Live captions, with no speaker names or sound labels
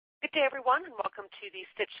Good day, everyone, and welcome to the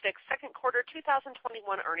Stitch Fix second quarter 2021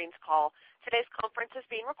 earnings call. Today's conference is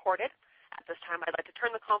being recorded. At this time, I'd like to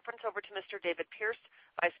turn the conference over to Mr. David Pierce,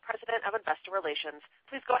 Vice President of Investor Relations.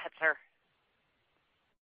 Please go ahead, sir.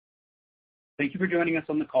 Thank you for joining us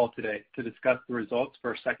on the call today to discuss the results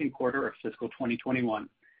for our second quarter of fiscal 2021.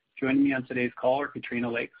 Joining me on today's call are Katrina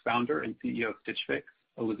Lake, Founder and CEO of Stitch Fix,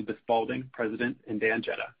 Elizabeth Spaulding, President, and Dan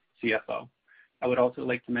Jedda, CFO. I would also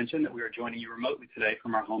like to mention that we are joining you remotely today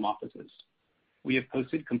from our home offices. We have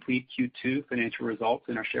posted complete Q2 financial results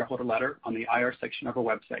in our shareholder letter on the IR section of our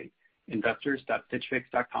website,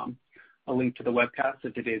 investors.stitchfix.com. A link to the webcast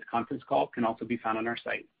of today's conference call can also be found on our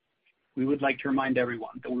site. We would like to remind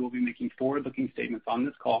everyone that we will be making forward-looking statements on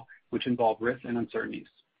this call, which involve risks and uncertainties.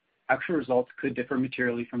 Actual results could differ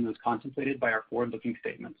materially from those contemplated by our forward-looking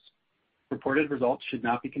statements. Reported results should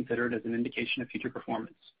not be considered as an indication of future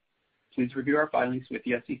performance. Please review our filings with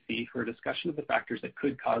the SEC for a discussion of the factors that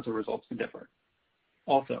could cause our results to differ.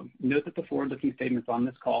 Also, note that the forward-looking statements on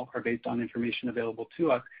this call are based on information available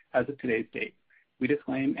to us as of today's date. We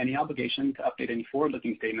disclaim any obligation to update any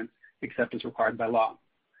forward-looking statements except as required by law.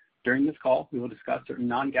 During this call, we will discuss certain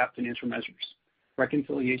non-GAAP financial measures.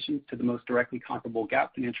 Reconciliations to the most directly comparable GAAP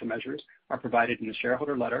financial measures are provided in the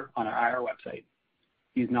shareholder letter on our IR website.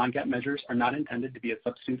 These non-GAAP measures are not intended to be a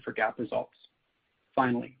substitute for GAAP results.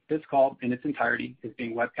 Finally, this call in its entirety is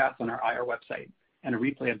being webcast on our IR website, and a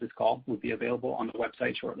replay of this call will be available on the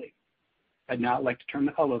website shortly. I'd now like to turn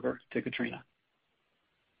the call over to Katrina.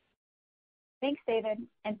 Thanks, David,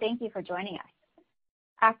 and thank you for joining us.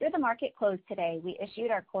 After the market closed today, we issued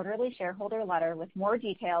our quarterly shareholder letter with more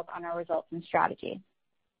details on our results and strategy.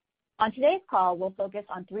 On today's call, we'll focus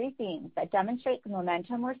on three themes that demonstrate the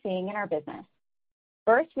momentum we're seeing in our business.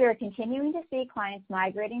 First, we are continuing to see clients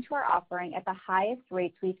migrating to our offering at the highest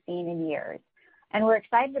rates we've seen in years, and we're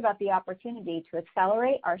excited about the opportunity to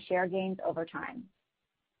accelerate our share gains over time.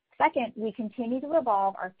 Second, we continue to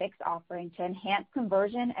evolve our Fix offering to enhance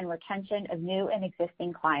conversion and retention of new and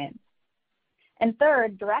existing clients. And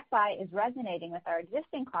third, Direct Buy is resonating with our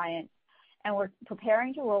existing clients, and we're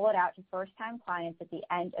preparing to roll it out to first-time clients at the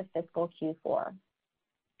end of fiscal Q4.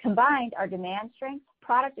 Combined, our demand strength,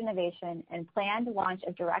 product innovation, and planned launch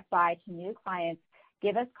of Direct Buy to new clients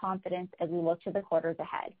give us confidence as we look to the quarters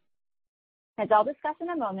ahead. As I'll discuss in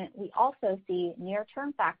a moment, we also see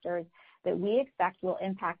near-term factors that we expect will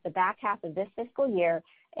impact the back half of this fiscal year,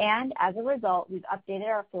 and as a result, we've updated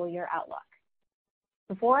our full-year outlook.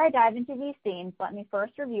 Before I dive into these themes, let me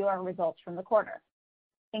first review our results from the quarter.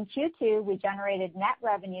 In Q2, we generated net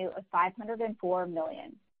revenue of $504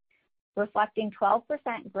 million, reflecting 12%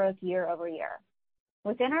 growth year over year.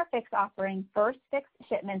 Within our Fix offering, first Fix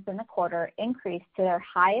shipments in the quarter increased to their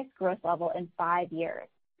highest growth level in 5 years.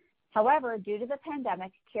 However, due to the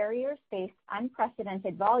pandemic, carriers faced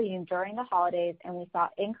unprecedented volume during the holidays, and we saw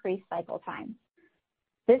increased cycle time.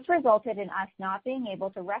 This resulted in us not being able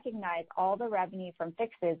to recognize all the revenue from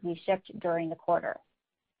Fixes we shipped during the quarter.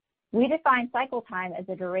 We define cycle time as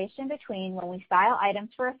the duration between when we style items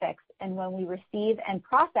for a Fix and when we receive and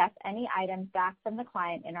process any items back from the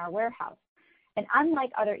client in our warehouse. And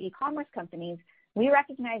unlike other e-commerce companies, we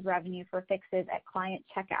recognize revenue for Fixes at client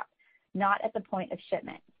checkout, not at the point of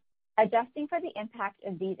shipment. Adjusting for the impact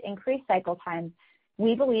of these increased cycle times,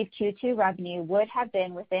 we believe Q2 revenue would have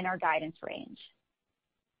been within our guidance range.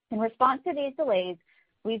 In response to these delays,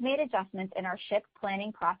 we've made adjustments in our ship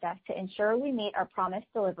planning process to ensure we meet our promised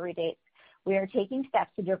delivery dates. We are taking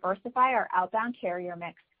steps to diversify our outbound carrier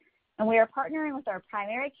mix, and we are partnering with our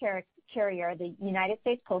primary carrier, the United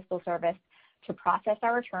States Postal Service, to process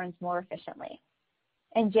our returns more efficiently.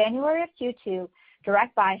 In January of Q2,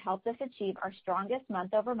 Direct Buy helped us achieve our strongest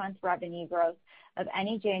month-over-month revenue growth of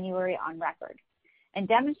any January on record and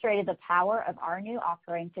demonstrated the power of our new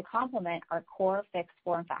offering to complement our core Fix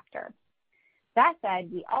form factor. That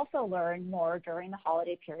said, we also learned more during the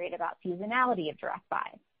holiday period about seasonality of Direct Buy.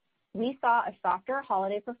 We saw a softer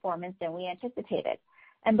holiday performance than we anticipated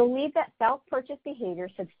and believe that self-purchase behavior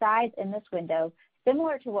subsides in this window,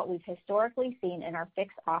 similar to what we've historically seen in our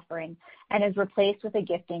Fix offering, and is replaced with a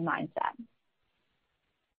gifting mindset.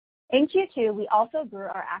 In Q2, we also grew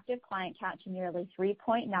our active client count to nearly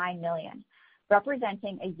 3.9 million,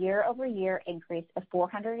 representing a year-over-year increase of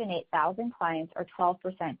 408,000 clients, or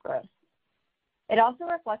 12% growth. It also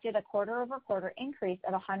reflected a quarter-over-quarter increase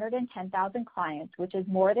of 110,000 clients, which is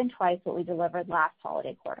more than twice what we delivered last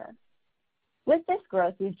holiday quarter. With this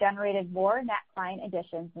growth, we've generated more net client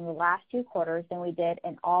additions in the last 2 quarters than we did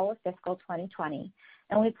in all of fiscal 2020,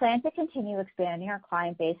 and we plan to continue expanding our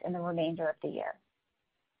client base in the remainder of the year.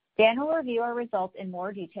 Dan will review our results in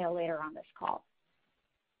more detail later on this call.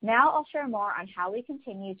 Now I'll share more on how we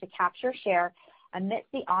continue to capture share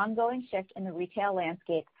amidst the ongoing shift in the retail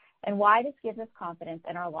landscape and why this gives us confidence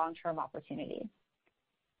in our long-term opportunity.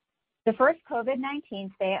 The first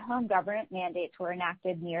COVID-19 stay-at-home government mandates were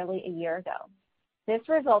enacted nearly a year ago. This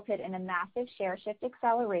resulted in a massive share shift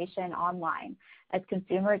acceleration online as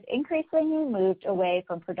consumers increasingly moved away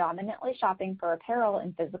from predominantly shopping for apparel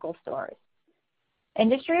in physical stores.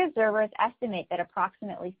 Industry observers estimate that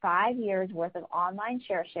approximately 5 years' worth of online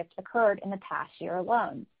share shift occurred in the past year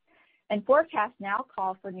alone, and forecasts now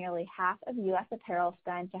call for nearly half of U.S. apparel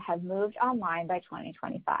spend to have moved online by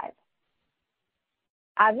 2025.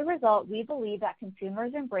 As a result, we believe that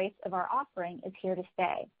consumers' embrace of our offering is here to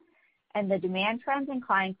stay, and the demand trends and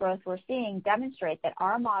client growth we're seeing demonstrate that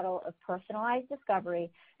our model of personalized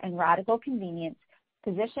discovery and radical convenience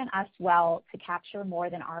position us well to capture more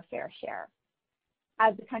than our fair share.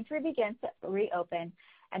 As the country begins to reopen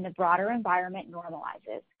and the broader environment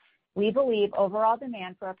normalizes, we believe overall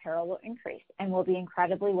demand for apparel will increase and will be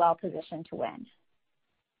incredibly well positioned to win.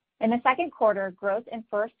 In the second quarter, growth in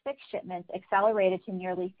first Fix shipments accelerated to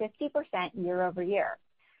nearly 50% year over year,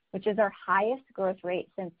 which is our highest growth rate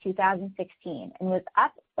since 2016 and was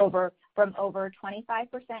up from over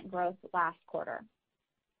 25% growth last quarter.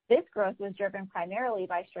 This growth was driven primarily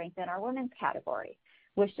by strength in our women's category,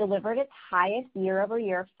 which delivered its highest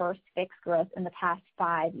year-over-year first Fix growth in the past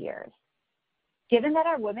 5 years. Given that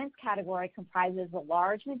our women's category comprises the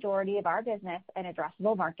large majority of our business and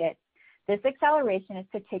addressable market, this acceleration is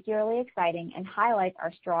particularly exciting and highlights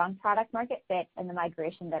our strong product market fit and the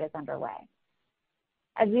migration that is underway.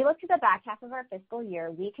 As we look to the back half of our fiscal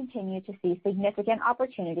year, we continue to see significant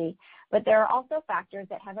opportunity, but there are also factors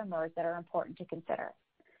that have emerged that are important to consider.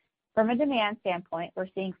 From a demand standpoint, we're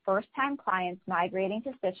seeing first-time clients migrating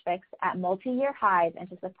to Stitch Fix at multi-year highs, and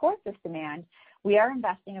to support this demand, we are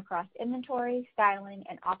investing across inventory, styling,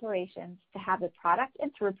 and operations to have the product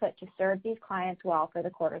and throughput to serve these clients well for the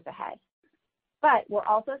quarters ahead. But we're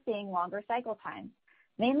also seeing longer cycle times,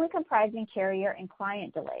 mainly comprising carrier and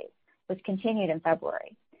client delays, which continued in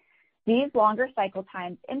February. These longer cycle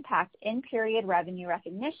times impact in-period revenue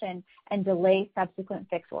recognition and delay subsequent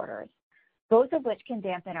Fix orders, both of which can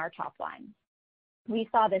dampen our top line. We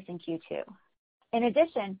saw this in Q2. In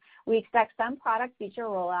addition, we expect some product feature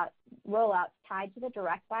rollouts tied to the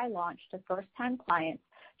Direct Buy launch to first-time clients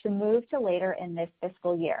to move to later in this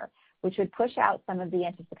fiscal year, which would push out some of the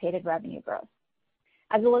anticipated revenue growth.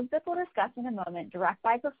 As Elizabeth will discuss in a moment, Direct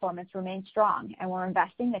Buy performance remains strong, and we're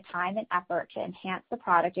investing the time and effort to enhance the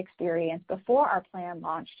product experience before our planned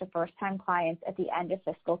launch to first-time clients at the end of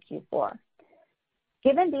fiscal Q4.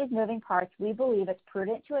 Given these moving parts, we believe it's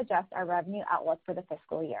prudent to adjust our revenue outlook for the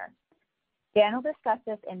fiscal year. Dan will discuss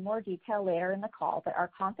this in more detail later in the call, but our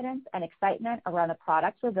confidence and excitement around the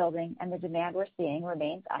products we're building and the demand we're seeing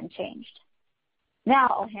remains unchanged. Now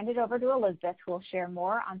I'll hand it over to Elizabeth, who will share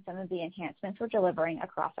more on some of the enhancements we're delivering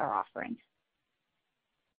across our offerings.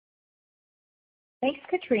 Thanks,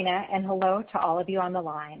 Katrina, and hello to all of you on the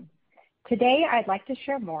line. Today, I'd like to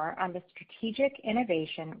share more on the strategic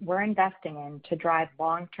innovation we're investing in to drive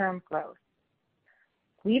long-term growth.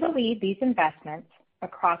 We believe these investments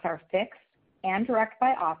across our Fix and Direct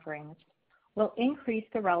Buy offerings will increase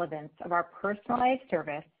the relevance of our personalized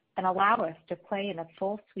service and allow us to play in a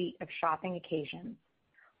full suite of shopping occasions,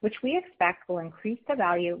 which we expect will increase the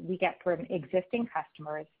value we get from existing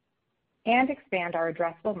customers and expand our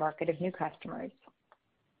addressable market of new customers.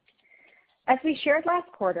 As we shared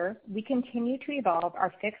last quarter, we continue to evolve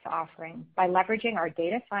our Fix offering by leveraging our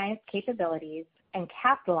data science capabilities and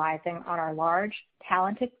capitalizing on our large,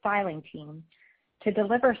 talented styling team to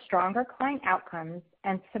deliver stronger client outcomes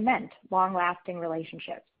and cement long-lasting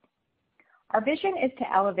relationships. Our vision is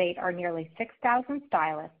to elevate our nearly 6,000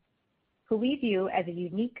 stylists, who we view as a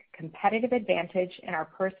unique competitive advantage in our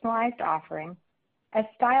personalized offering, as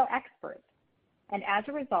style experts, and as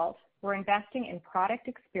a result, we're investing in product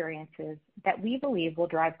experiences that we believe will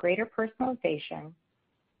drive greater personalization,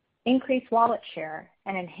 increase wallet share,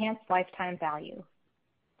 and enhance lifetime value.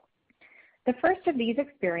 The first of these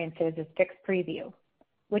experiences is Fix Preview,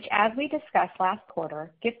 which, as we discussed last quarter,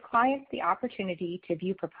 gives clients the opportunity to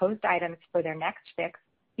view proposed items for their next Fix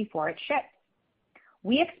before it ships.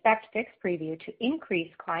 We expect Fix Preview to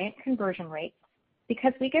increase client conversion rates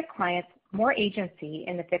because we give clients more agency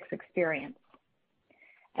in the Fix experience.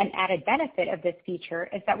 An added benefit of this feature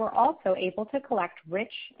is that we're also able to collect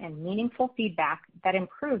rich and meaningful feedback that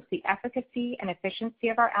improves the efficacy and efficiency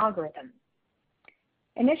of our algorithms.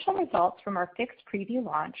 Initial results from our Fix Preview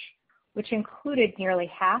launch, which included nearly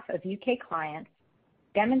half of UK clients,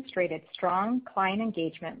 demonstrated strong client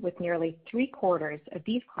engagement with nearly 3/4 of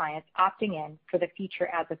these clients opting in for the feature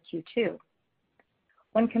as of Q2.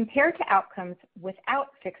 When compared to outcomes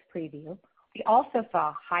without Fix Preview, we also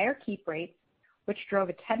saw higher keep rates, which drove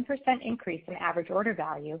a 10% increase in average order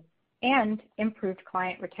value and improved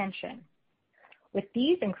client retention. With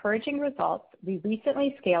these encouraging results, we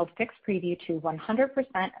recently scaled Fix Preview to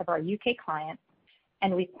 100% of our UK clients,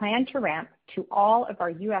 and we plan to ramp to all of our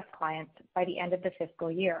US clients by the end of the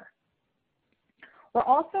fiscal year. We're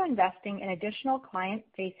also investing in additional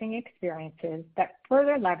client-facing experiences that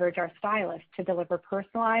further leverage our stylists to deliver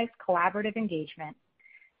personalized, collaborative engagement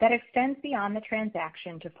that extends beyond the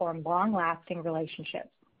transaction to form long-lasting relationships.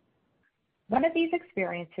 One of these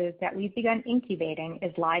experiences that we've begun incubating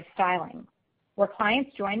is live styling, where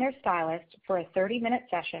clients join their stylist for a 30-minute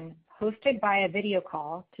session hosted by a video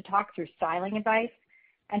call to talk through styling advice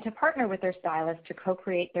and to partner with their stylist to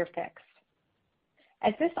co-create their fix.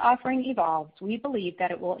 As this offering evolves, we believe that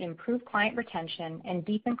it will improve client retention and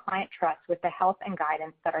deepen client trust with the help and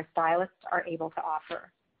guidance that our stylists are able to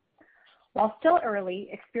offer. While still early,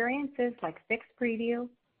 experiences like Fix Preview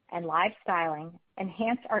and live styling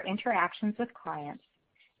enhance our interactions with clients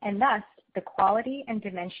and thus the quality and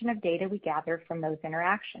dimension of data we gather from those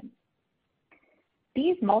interactions.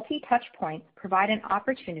 These multi-touch points provide an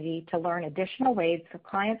opportunity to learn additional ways that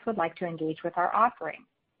clients would like to engage with our offering,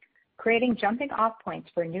 creating jumping off points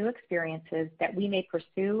for new experiences that we may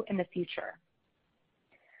pursue in the future.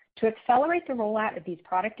 To accelerate the rollout of these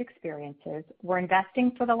product experiences, we're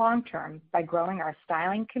investing for the long term by growing our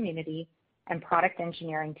styling community and product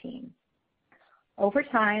engineering team. Over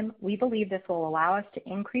time, we believe this will allow us to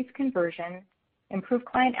increase conversion, improve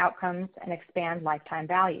client outcomes, and expand lifetime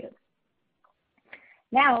value.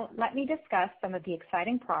 Now, let me discuss some of the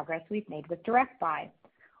exciting progress we've made with Direct Buy,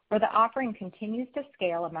 where the offering continues to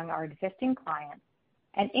scale among our existing clients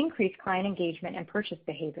and increase client engagement and purchase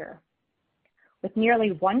behavior. With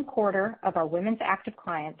nearly 1/4 of our women's active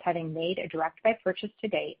clients having made a Direct Buy purchase to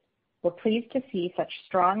date, we're pleased to see such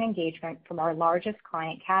strong engagement from our largest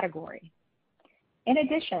client category. In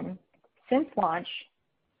addition, since launch,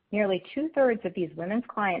 nearly 2/3 of these women's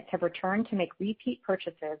clients have returned to make repeat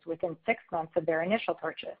purchases within 6 months of their initial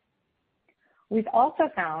purchase. We've also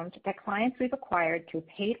found that clients we've acquired through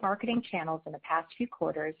paid marketing channels in the past few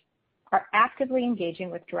quarters are actively engaging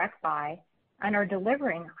with Direct Buy and are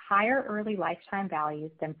delivering higher early lifetime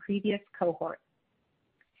values than previous cohorts.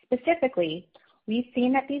 Specifically, we've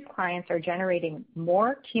seen that these clients are generating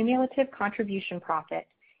more cumulative contribution profit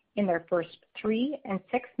in their first 3 and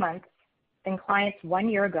 6 months than clients 1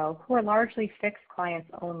 year ago who are largely Fix clients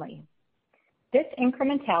only. This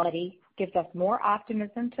incrementality gives us more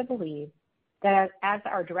optimism to believe that as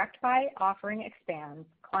our Direct Buy offering expands,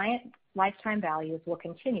 client lifetime values will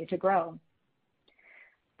continue to grow.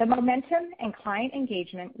 The momentum and client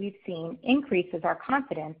engagement we've seen increases our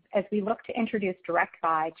confidence as we look to introduce Direct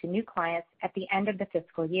Buy to new clients at the end of the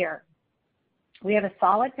fiscal year. We have a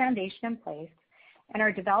solid foundation in place, and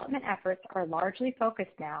our development efforts are largely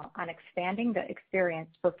focused now on expanding the experience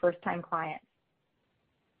for first-time clients.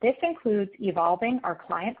 This includes evolving our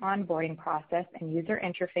client onboarding process and user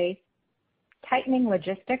interface, tightening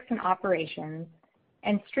logistics and operations,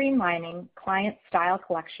 and streamlining client style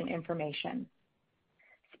collection information.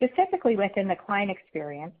 Specifically within the client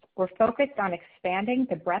experience, we're focused on expanding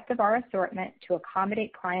the breadth of our assortment to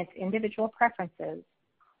accommodate clients' individual preferences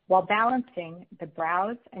while balancing the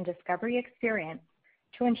browse and discovery experience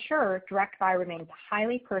to ensure Direct Buy remains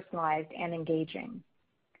highly personalized and engaging.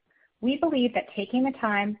 We believe that taking the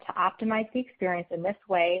time to optimize the experience in this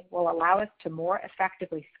way will allow us to more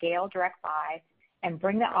effectively scale Direct Buy and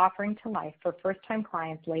bring the offering to life for first-time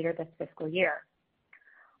clients later this fiscal year.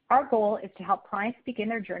 Our goal is to help clients begin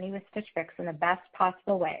their journey with Stitch Fix in the best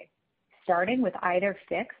possible way, starting with either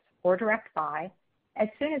Fix or Direct Buy as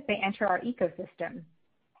soon as they enter our ecosystem.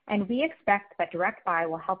 And we expect that Direct Buy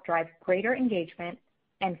will help drive greater engagement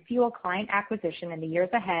and fuel client acquisition in the years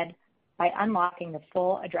ahead by unlocking the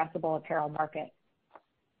full addressable apparel market.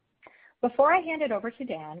 Before I hand it over to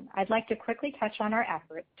Dan, I'd like to quickly touch on our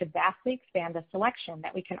efforts to vastly expand the selection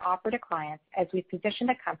that we can offer to clients as we position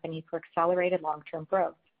the company for accelerated long-term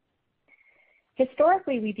growth.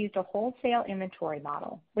 Historically, we've used a wholesale inventory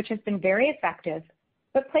model, which has been very effective,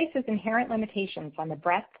 but places inherent limitations on the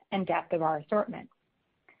breadth and depth of our assortment.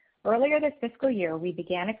 Earlier this fiscal year, we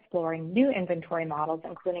began exploring new inventory models,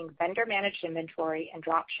 including vendor-managed inventory and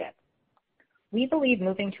dropship. We believe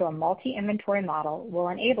moving to a multi-inventory model will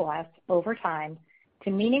enable us, over time,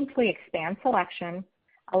 to meaningfully expand selection,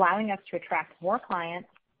 allowing us to attract more clients,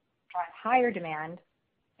 drive higher demand,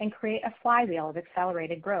 and create a flywheel of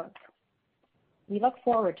accelerated growth. We look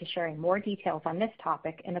forward to sharing more details on this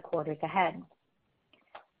topic in the quarters ahead.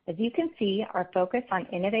 As you can see, our focus on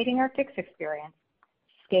innovating our Fix experience,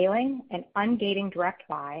 scaling and ungating Direct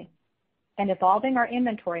Buy, and evolving our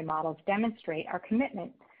inventory models demonstrate our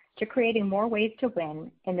commitment to creating more ways to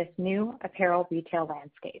win in this new apparel retail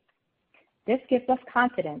landscape. This gives us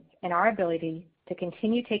confidence in our ability to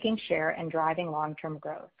continue taking share and driving long-term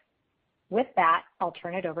growth. With that, I'll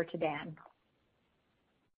turn it over to Dan.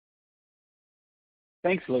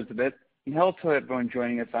 Thanks, Elizabeth, and hello to everyone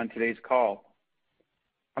joining us on today's call.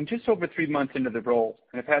 I'm just over 3 months into the role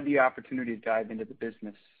and have had the opportunity to dive into the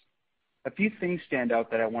business. A few things stand out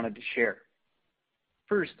that I wanted to share.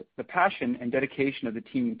 First, the passion and dedication of the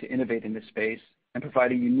team to innovate in this space and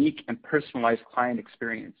provide a unique and personalized client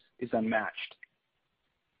experience is unmatched.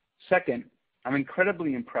 Second, I'm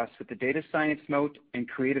incredibly impressed with the data science moat and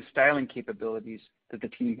creative styling capabilities that the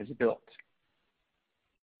team has built.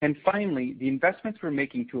 And finally, the investments we're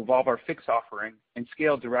making to evolve our Fix offering and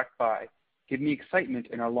scale Direct Buy give me excitement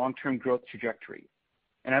in our long-term growth trajectory,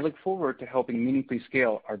 and I look forward to helping meaningfully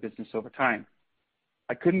scale our business over time.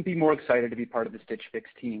 I couldn't be more excited to be part of the Stitch Fix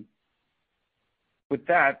team. With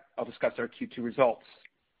that, I'll discuss our Q2 results.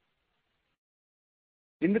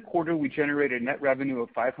 In the quarter, we generated net revenue of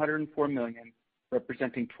 $504 million,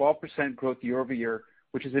 representing 12% growth year over year,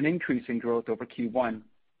 which is an increase in growth over Q1.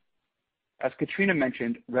 As Katrina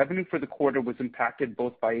mentioned, revenue for the quarter was impacted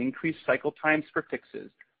both by increased cycle times for Fixes,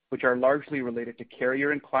 which are largely related to carrier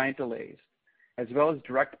and client delays, as well as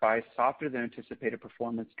Direct Buy softer than anticipated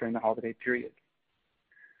performance during the holiday period.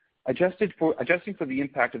 Adjusting for the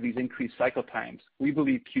impact of these increased cycle times, we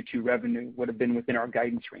believe Q2 revenue would have been within our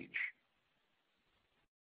guidance range.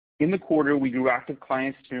 In the quarter, we grew active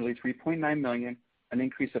clients to nearly 3.9 million, an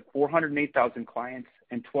increase of 408,000 clients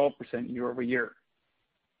and 12% year over year.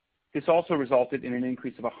 This also resulted in an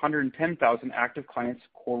increase of 110,000 active clients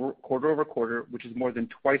quarter over quarter, which is more than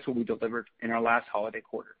twice what we delivered in our last holiday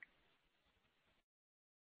quarter.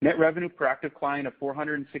 Net revenue per active client of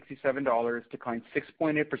 $467 declined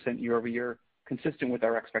 6.8% year over year, consistent with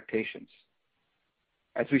our expectations.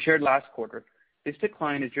 As we shared last quarter, this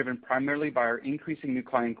decline is driven primarily by our increasing new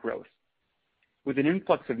client growth. With an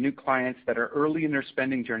influx of new clients that are early in their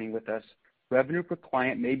spending journey with us, revenue per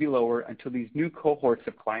client may be lower until these new cohorts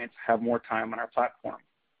of clients have more time on our platform.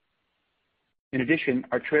 In addition,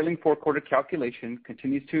 our trailing 4-quarter calculation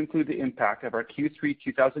continues to include the impact of our Q3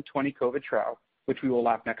 2020 COVID trial, which we will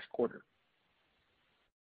lap next quarter.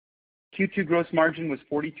 Q2 gross margin was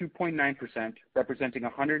 42.9%, representing a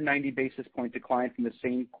 190 basis point decline from the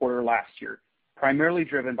same quarter last year, primarily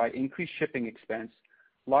driven by increased shipping expense,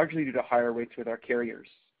 largely due to higher rates with our carriers.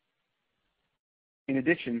 In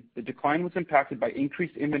addition, the decline was impacted by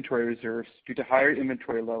increased inventory reserves due to higher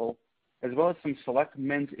inventory level, as well as some select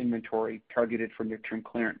men's inventory targeted for near-term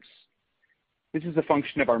clearance. This is a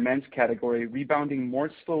function of our men's category rebounding more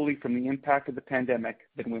slowly from the impact of the pandemic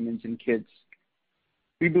than women's and kids.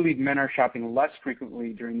 We believe men are shopping less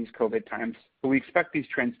frequently during these COVID times, but we expect these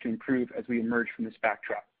trends to improve as we emerge from this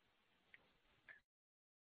backdrop.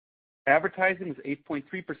 Advertising was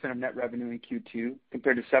 8.3% of net revenue in Q2,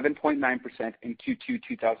 compared to 7.9% in Q2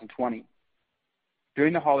 2020.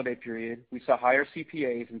 During the holiday period, we saw higher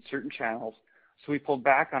CPAs in certain channels, so we pulled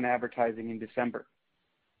back on advertising in December.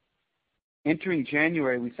 Entering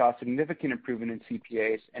January, we saw significant improvement in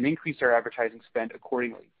CPAs and increased our advertising spend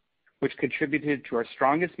accordingly, which contributed to our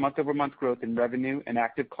strongest month-over-month growth in revenue and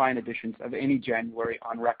active client additions of any January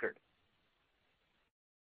on record.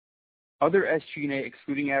 Other SG&A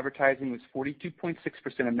excluding advertising was 42.6%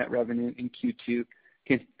 of net revenue in Q2,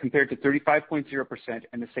 compared to 35.0%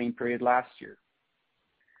 in the same period last year.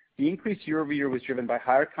 The increase year over year was driven by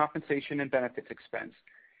higher compensation and benefits expense,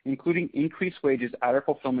 including increased wages at our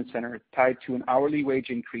fulfillment center tied to an hourly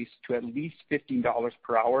wage increase to at least $15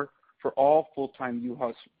 per hour for all full-time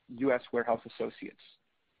U.S. warehouse associates.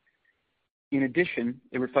 In addition,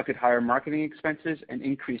 it reflected higher marketing expenses and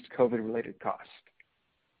increased COVID-related costs.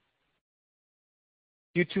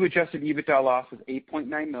 Q2 adjusted EBITDA loss was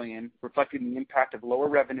 $8.9 million, reflecting the impact of lower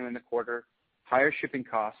revenue in the quarter, higher shipping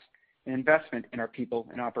costs, and investment in our people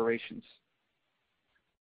and operations.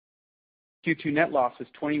 Q2 net loss was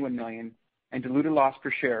 $21 million, and diluted loss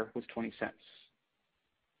per share was 20 cents.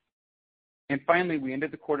 And finally, we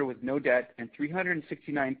ended the quarter with no debt and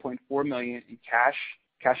 $369.4 million in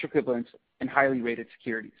cash equivalents, and highly rated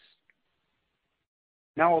securities.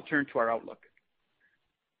 Now I'll turn to our outlook.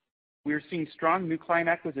 We are seeing strong new client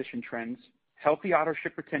acquisition trends, healthy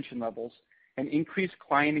auto-ship retention levels, and increased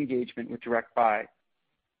client engagement with Direct Buy.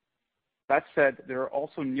 That said, there are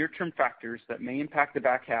also near-term factors that may impact the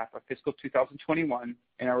back half of fiscal 2021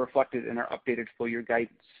 and are reflected in our updated full-year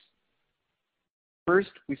guidance.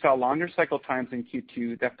 First, we saw longer cycle times in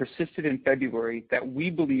Q2 that persisted in February that we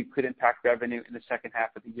believe could impact revenue in the second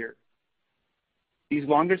half of the year. These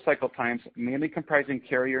longer cycle times, mainly comprising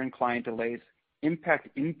carrier and client delays, impact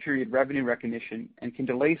in-period revenue recognition and can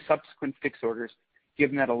delay subsequent fix orders,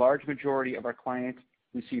 given that a large majority of our clients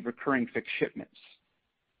receive recurring fixed shipments.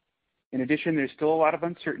 In addition, there's still a lot of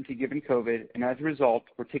uncertainty given COVID, and as a result,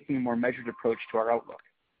 we're taking a more measured approach to our outlook.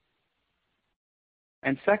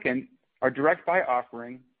 And second, our direct buy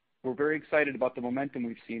offering, we're very excited about the momentum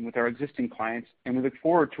we've seen with our existing clients, and we look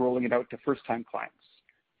forward to rolling it out to first-time clients.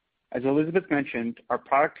 As Elizabeth mentioned, our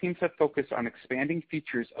product teams have focused on expanding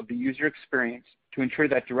features of the user experience to ensure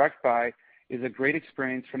that direct buy is a great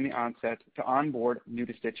experience from the onset to onboard new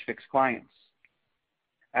to Stitch Fix clients.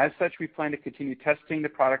 As such, we plan to continue testing the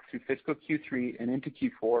product through fiscal Q3 and into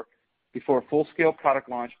Q4 before a full-scale product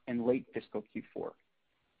launch in late fiscal Q4.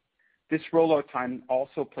 This rollout time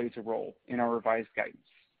also plays a role in our revised guidance.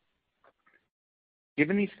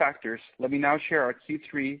 Given these factors, let me now share our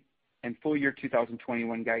Q3 and full year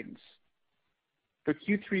 2021 guidance. For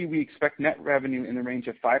Q3, we expect net revenue in the range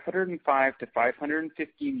of $505 to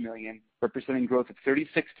 $515 million, representing growth of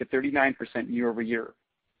 36 to 39% year over year.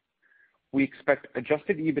 We expect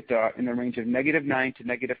adjusted EBITDA in the range of -9 to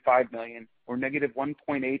 -5 million, or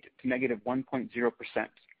 -1.8 to -1.0%.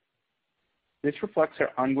 This reflects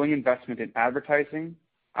our ongoing investment in advertising,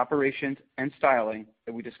 operations, and styling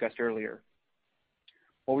that we discussed earlier.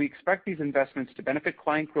 While we expect these investments to benefit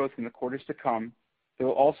client growth in the quarters to come, they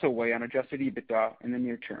will also weigh on adjusted EBITDA in the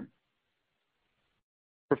near term.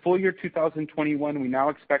 For full year 2021, we now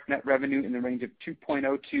expect net revenue in the range of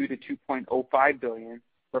 $2.02 to $2.05 billion,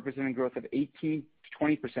 representing growth of 18 to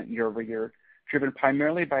 20% year over year, driven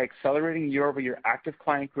primarily by accelerating year over year active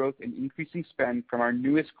client growth and increasing spend from our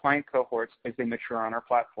newest client cohorts as they mature on our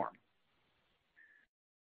platform.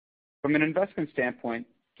 From an investment standpoint,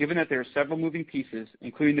 given that there are several moving pieces,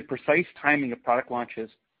 including the precise timing of product launches,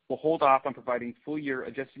 we'll hold off on providing full year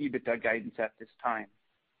adjusted EBITDA guidance at this time.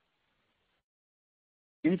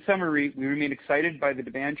 In summary, we remain excited by the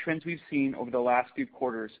demand trends we've seen over the last few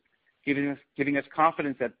quarters, giving us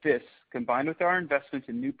confidence that this, combined with our investments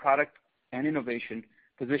in new product and innovation,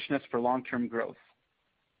 position us for long-term growth.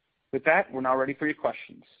 With that, we're now ready for your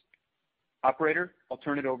questions. Operator, I'll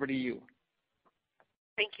turn it over to you.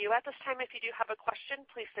 Thank you. At this time, if you do have a question,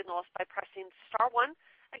 please signal us by pressing *1.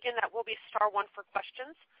 Again, that will be *1 for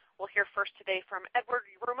questions. We'll hear first today from Edward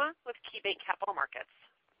Yruma with KeyBanc Capital Markets.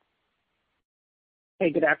 Hey,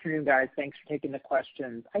 good afternoon, guys. Thanks for taking the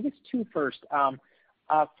questions. I guess two first.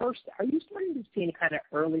 First, are you starting to see any kind of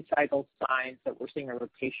early cycle signs that we're seeing a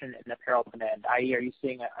rotation in apparel demand, i.e., are you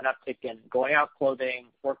seeing an uptick in going out clothing,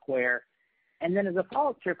 workwear? And then as a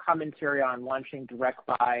follow-up to your commentary on launching direct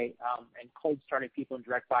buy and cold starting people in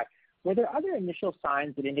direct buy, were there other initial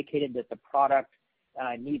signs that indicated that the product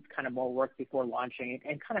needs kind of more work before launching,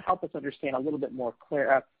 and kind of help us understand a little bit more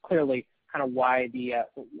clearly kind of why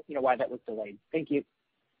why that was delayed? Thank you.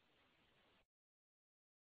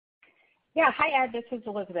 Yeah, hi Ed, this is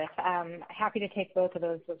Elizabeth. Happy to take both of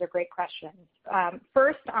those. Those are great questions.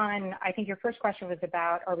 First I think your first question was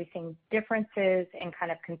about, are we seeing differences in kind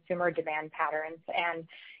of consumer demand patterns? And,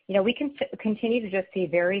 we can continue to just see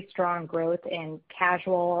very strong growth in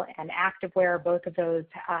casual and activewear. Both of those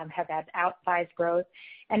have had outsized growth.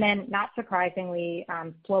 And then not surprisingly,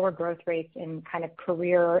 slower growth rates in kind of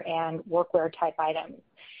career and workwear type items.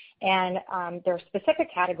 And there are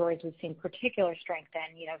specific categories we've seen particular strength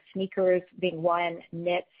in, sneakers being one,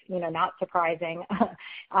 knits, not surprising,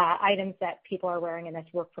 items that people are wearing in this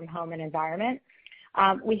work from home and environment.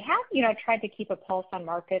 We have, tried to keep a pulse on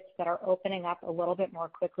markets that are opening up a little bit more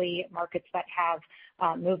quickly, markets that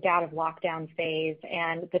have moved out of lockdown phase,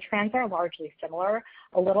 and the trends are largely similar,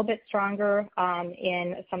 a little bit stronger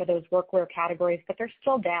in some of those workwear categories, but they're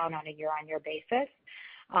still down on a year-on-year basis.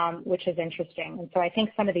 Which is interesting. And so I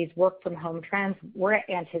think some of these work from home trends, we're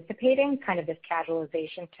anticipating kind of this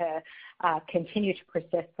casualization to continue to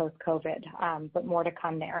persist post-COVID, but more to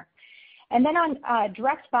come there. And then on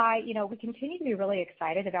direct buy, we continue to be really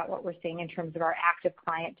excited about what we're seeing in terms of our active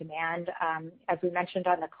client demand. As we mentioned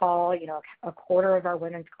on the call, a quarter of our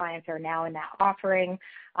women's clients are now in that offering.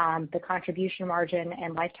 The contribution margin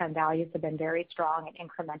and lifetime values have been very strong and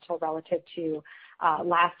incremental relative to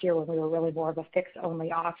last year when we were really more of a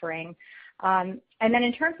fix-only offering. And then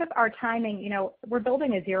in terms of our timing, we're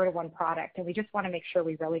building a 0 to 1 product, and we just want to make sure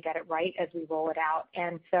we really get it right as we roll it out.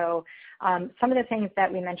 And so some of the things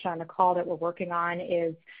that we mentioned on the call that we're working on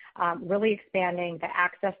is really expanding the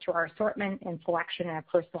access to our assortment and selection in a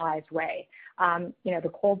personalized way.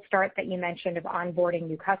 The cold start that you mentioned of onboarding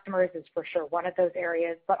new customers is for sure one of those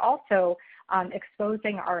areas, but also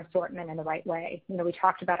exposing our assortment in the right way. We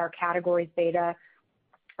talked about our categories beta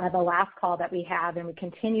the last call that we have, and we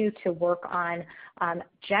continue to work on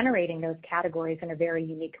generating those categories in a very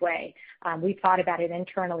unique way. We've thought about it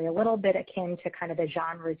internally a little bit akin to kind of the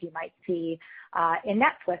genres you might see in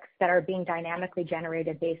Netflix that are being dynamically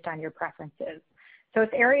generated based on your preferences. So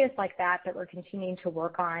it's areas like that we're continuing to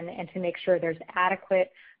work on and to make sure there's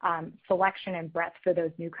adequate selection and breadth for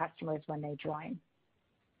those new customers when they join.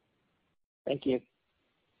 Thank you.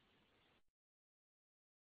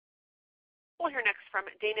 We'll hear next from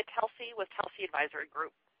Dana Telsey with Telsey Advisory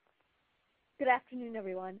Group. Good afternoon,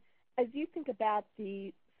 everyone. As you think about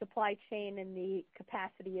the supply chain and the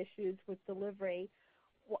capacity issues with delivery,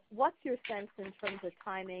 what's your sense in terms of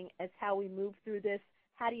timing as how we move through this?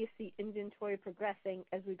 How do you see inventory progressing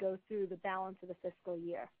as we go through the balance of the fiscal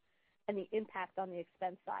year and the impact on the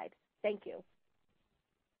expense side? Thank you.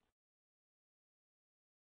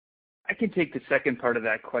 I can take the second part of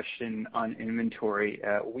that question on inventory.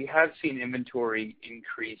 We have seen inventory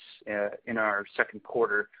increase in our second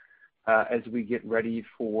quarter as we get ready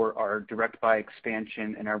for our direct buy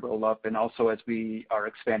expansion and our roll-up, and also as we are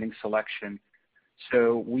expanding selection.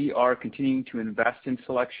 So we are continuing to invest in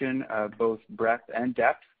selection, both breadth and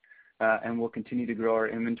depth, and we'll continue to grow our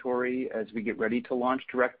inventory as we get ready to launch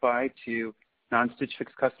direct buy to non-Stitch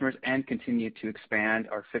Fix customers and continue to expand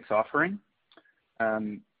our Fix offering.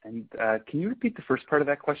 Can you repeat the first part of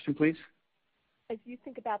that question, please? As you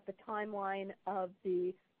think about the timeline of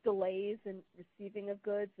the delays in receiving of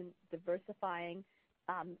goods and diversifying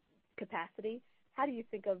capacity, how do you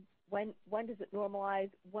think of when does it normalize?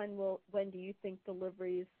 When do you think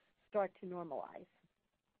deliveries start to normalize?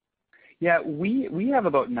 Yeah, we have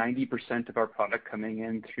about 90% of our product coming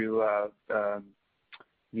in through the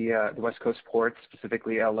West Coast ports,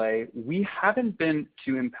 specifically LA. We haven't been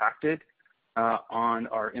too impacted on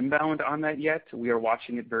our inbound on that yet. We are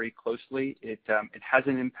watching it very closely. It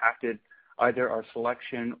hasn't impacted either our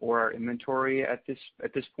selection or our inventory at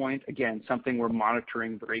this point. Again, something we're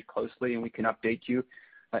monitoring very closely, and we can update you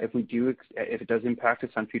if it does impact us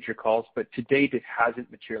on future calls. But to date, it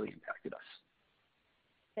hasn't materially impacted us.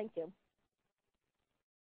 Thank you.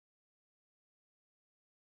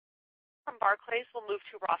 From Barclays, we'll move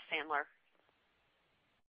to Ross Sandler.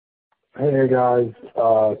 Hey guys,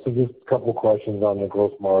 so just a couple questions on the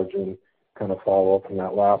gross margin, kind of follow up from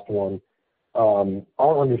that last one.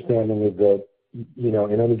 Our understanding is that,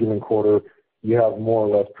 in any given quarter, you have more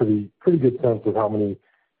or less pretty good sense of how many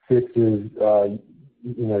fixes,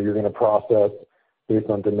 you're going to process based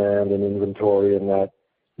on demand and inventory, and that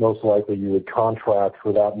most likely you would contract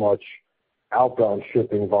for that much outbound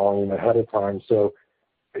shipping volume ahead of time. So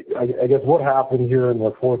I guess what happened here in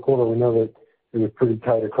the fourth quarter, we know that it was pretty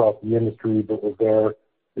tight across the industry, but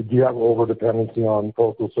did you have over dependency on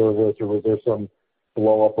Postal Service, or was there some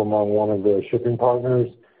blow up among one of the shipping partners?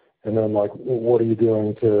 And then what are you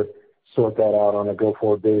doing to sort that out on a go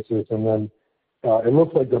forward basis? And then it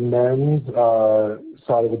looks like the men's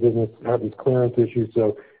side of the business had these clearance issues,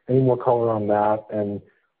 so any more color on that? And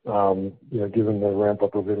given the ramp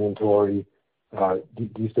up of inventory, do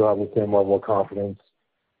you still have the same level of confidence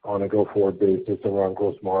on a go forward basis around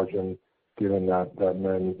gross margin, given that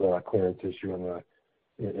men's clearance issue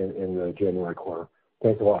in the January quarter?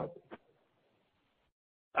 Thanks a lot.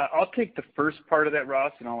 I'll take the first part of that,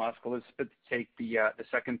 Ross, and I'll ask Elizabeth to take the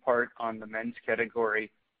second part on the men's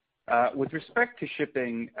category. With respect to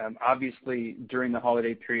shipping, obviously during the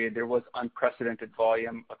holiday period, there was unprecedented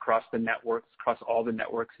volume across the networks, across all the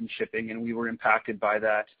networks in shipping, and we were impacted by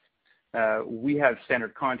that. We have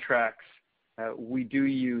standard contracts. We do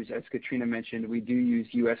use, as Katrina mentioned,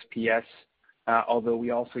 USPS, although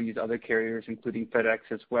we also use other carriers, including FedEx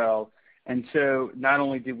as well. And so not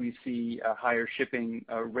only did we see higher shipping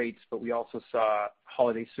rates, but we also saw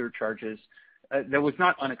holiday surcharges. That was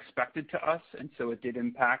not unexpected to us, and so it did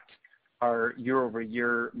impact our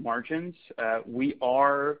year-over-year margins. We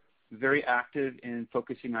are very active in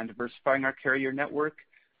focusing on diversifying our carrier network,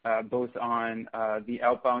 both on the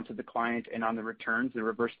outbound to the client and on the returns, the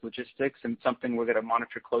reverse logistics, and something we're going to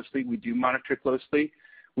monitor closely. We do monitor closely.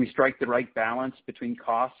 We strike the right balance between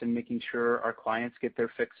costs and making sure our clients get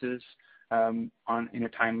their fixes in a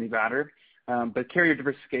timely manner. But carrier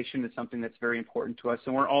diversification is something that's very important to us,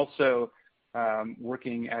 and we're also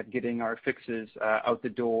working at getting our fixes out the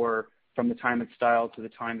door from the time it's styled to the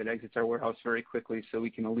time it exits our warehouse very quickly, so we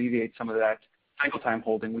can alleviate some of that cycle time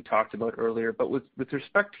holding we talked about earlier. But with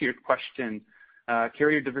respect to your question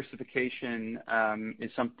Carrier diversification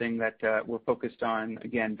is something that we're focused on,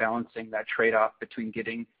 again, balancing that trade-off between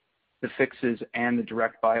getting the fixes and the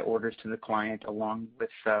direct buy orders to the client, along with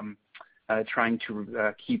trying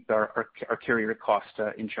to keep our carrier cost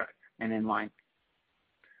in check and in line.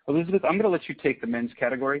 Elizabeth, I'm going to let you take the men's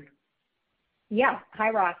category. Yeah. Hi,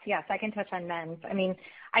 Ross. Yes, I can touch on men's. I mean,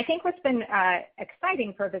 I think what's been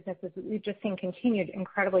exciting for our business is that we've just seen continued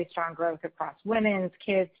incredibly strong growth across women's,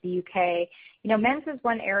 kids, the UK. Men's is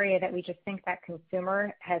one area that we just think that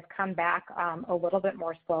consumer has come back a little bit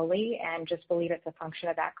more slowly, and just believe it's a function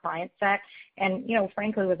of that client set. And,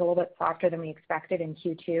 frankly, was a little bit softer than we expected in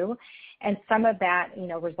Q2. And some of that,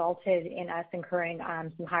 resulted in us incurring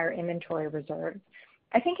some higher inventory reserves.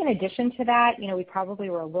 I think in addition to that, we probably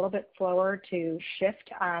were a little bit slower to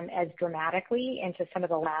shift as dramatically into some of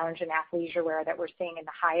the lounge and athleisure wear that we're seeing in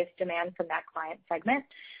the highest demand from that client segment.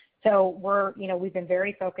 So we've been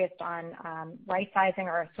very focused on right-sizing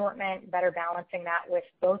our assortment, better balancing that with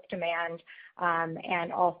both demand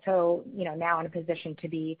and also, now in a position to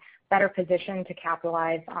be better positioned to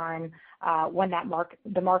capitalize on when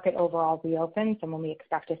the market overall reopens and when we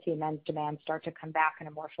expect to see men's demand start to come back in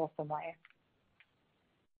a more fulsome way.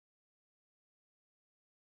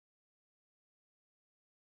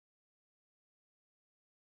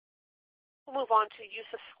 We'll move on to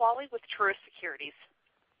Youssef Squali with Truist Securities.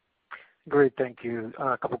 Great, thank you.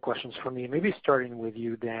 A couple questions for me. Maybe starting with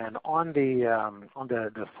you, Dan, on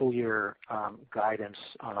the full year guidance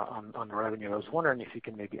on revenue. I was wondering if you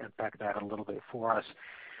can maybe unpack that a little bit for us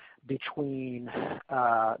between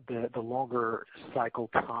the longer cycle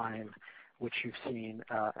time which you've seen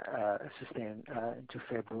sustain into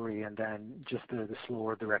February, and then just the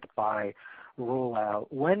slower direct buy rollout.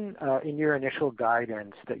 When, in your initial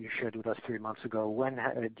guidance that you shared with us 3 months ago, when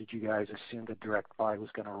did you guys assume that direct buy was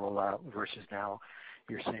going to roll out versus now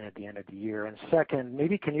you're saying at the end of the year? And second,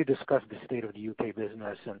 maybe can you discuss the state of the UK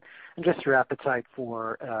business and just your appetite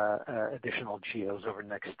for additional geos over the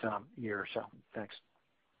next year or so? Thanks.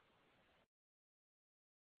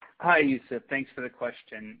 Hi, Youssef. Thanks for the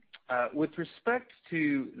question. With respect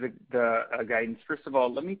to the guidance, first of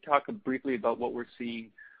all, let me talk briefly about what we're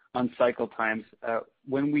seeing on cycle times.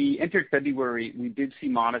 When we entered February, we did see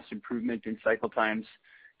modest improvement in cycle times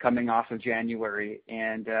coming off of January,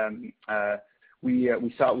 and we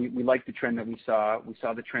liked the trend that we saw. We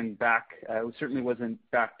saw the trend back. It certainly wasn't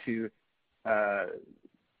back to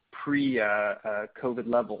pre-COVID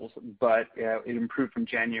levels, but it improved from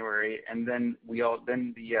January. And then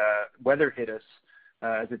the weather hit us,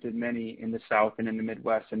 as it did many in the South and in the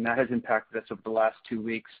Midwest, and that has impacted us over the last 2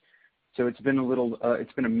 weeks. So it's been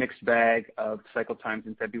a mixed bag of cycle times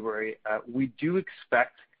in February. We do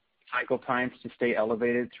expect cycle times to stay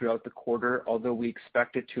elevated throughout the quarter, although we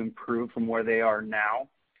expect it to improve from where they are now.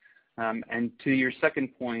 And to your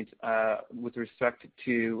second point, with respect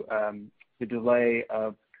to the delay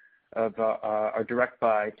of our direct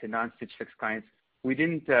buy to non-Stitch Fix clients, we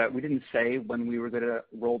didn't say when we were going to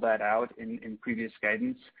roll that out in previous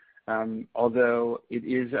guidance. Although it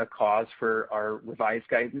is a cause for our revised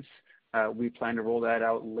guidance, we plan to roll that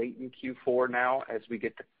out late in Q4 now as we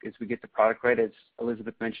get the product right, as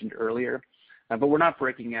Elizabeth mentioned earlier. But we're not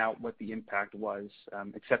breaking out what the impact was,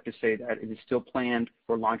 except to say that it is still planned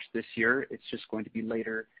for launch this year. It's just going to be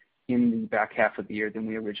later in the back half of the year than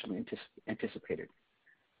we originally anticipated.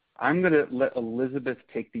 I'm going to let Elizabeth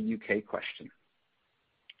take the UK question.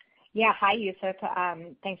 Yeah. Hi, Youssef.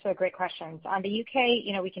 Thanks for the great questions. On the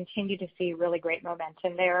UK, we continue to see really great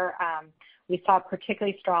momentum there. We saw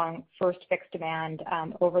particularly strong first fix demand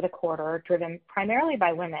over the quarter, driven primarily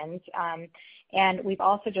by women's. And we've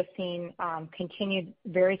also just seen continued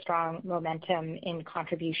very strong momentum in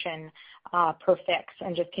contribution per fix,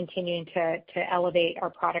 and just continuing to elevate our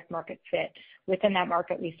product market fit. Within that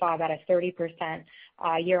market, we saw about a 30%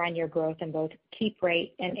 year-on-year growth in both keep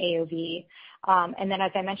rate and AOV. And then,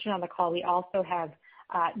 as I mentioned on the call, we also have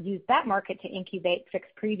used that market to incubate Fix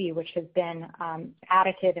Preview, which has been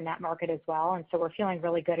additive in that market as well. And so we're feeling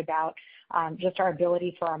really good about just our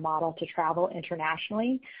ability for our model to travel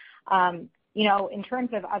internationally. In terms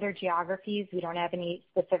of other geographies, we don't have any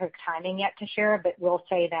specific timing yet to share, but we'll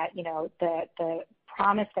say that, the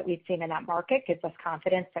promise that we've seen in that market gives us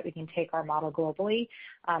confidence that we can take our model globally.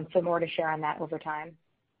 So more to share on that over time.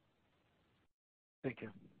 Thank you.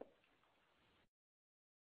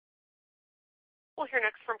 We'll hear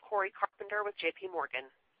next from Corey Carpenter with JP Morgan.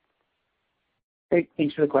 Great.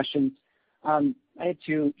 Thanks for the questions. I had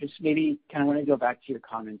two. Just maybe kind of want to go back to your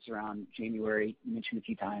comments around January. You mentioned a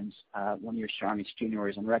few times one of your strongest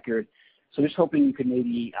Januaries on record. So just hoping you could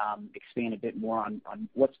maybe expand a bit more on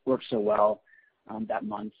what's worked so well. that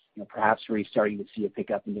month. Perhaps we're starting to see a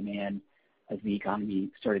pickup in demand as the economy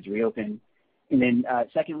started to reopen. And then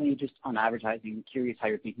secondly, just on advertising, curious how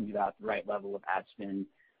you're thinking about the right level of ad spend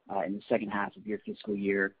in the second half of your fiscal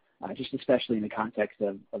year, just especially in the context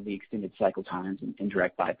of the extended cycle times and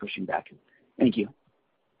direct buy pushing back. Thank you.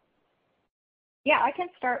 Yeah, I can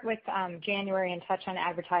start with January and touch on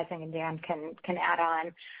advertising, and Dan can add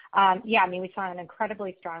on. We saw an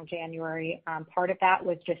incredibly strong January. Part of that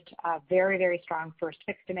was just very, very strong First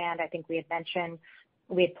Fix demand. I think we had mentioned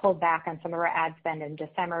we had pulled back on some of our ad spend in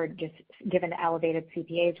December, just given the elevated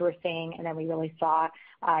CPAs we're seeing, and then we really saw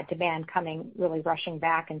demand really rushing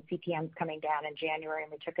back and CPMs coming down in January,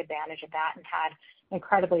 and we took advantage of that and had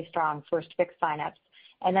incredibly strong First Fix signups.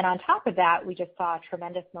 And then on top of that, we just saw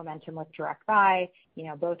tremendous momentum with direct buy,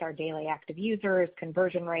 both our daily active users,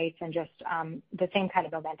 conversion rates, and just the same kind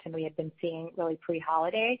of momentum we had been seeing really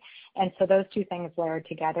pre-holiday. And so those two things layered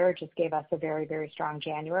together just gave us a very, very strong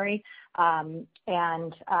January. As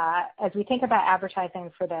we think about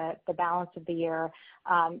advertising for the balance of the year,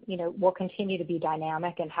 we'll continue to be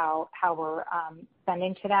dynamic in how we're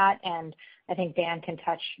spending to that. And I think Dan can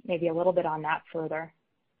touch maybe a little bit on that further.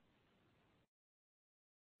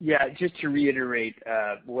 Yeah, just to reiterate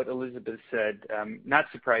what Elizabeth said, not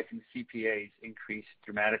surprising, CPAs increased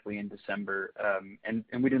dramatically in December, and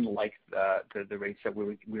we didn't like the rates that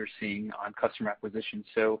we were seeing on customer acquisition.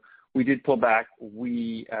 So we did pull back.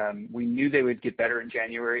 We knew they would get better in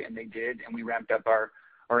January, and they did, and we ramped up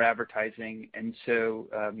our advertising. And so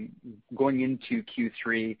going into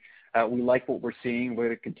Q3, we like what we're seeing. We're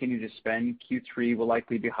going to continue to spend. Q3 will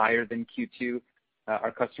likely be higher than Q2.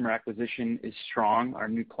 Our customer acquisition is strong. Our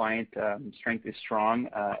new client strength is strong,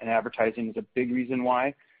 and advertising is a big reason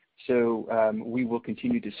why. So we will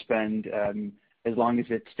continue to spend as long as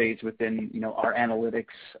it stays within our analytics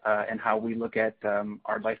and how we look at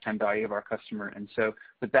our lifetime value of our customer. And so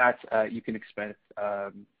with that, you can expect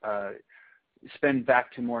spend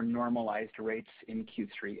back to more normalized rates in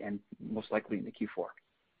Q3 and most likely in the Q4.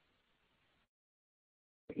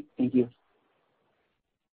 Great. Thank you.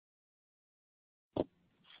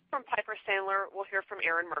 From Piper Sandler, we'll hear from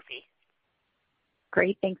Erin Murphy.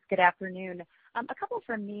 Great. Thanks. Good afternoon. A couple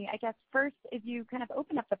from me. I guess first, as you kind of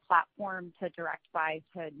open up the platform to direct buy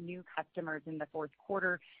to new customers in the fourth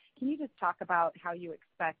quarter, can you just talk about how you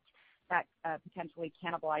expect that potentially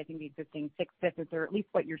cannibalizing the existing Fix business, or at least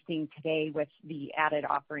what you're seeing today with the added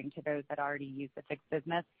offering to those that already use the Fix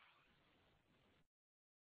business?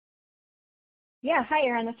 Yeah. Hi,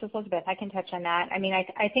 Erin. This is Elizabeth. I can touch on that.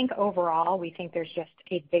 I think overall, we think there's just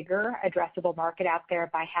a bigger addressable market out there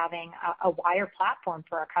by having a wider platform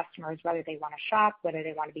for our customers, whether they want to shop, whether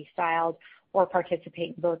they want to be styled, or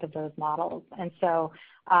participate in both of those models. And so,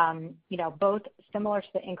 both similar to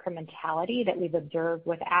the incrementality that we've observed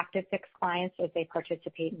with active Fix clients as they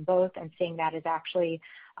participate in both and seeing that as actually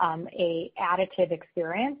a additive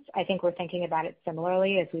experience. I think we're thinking about it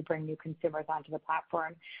similarly as we bring new consumers onto the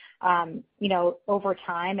platform. Over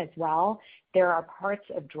time as well, there are parts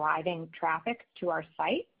of driving traffic to our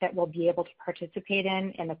site that we'll be able to participate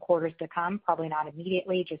in the quarters to come, probably not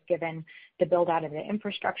immediately, just given the build out of the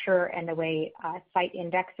infrastructure and the way site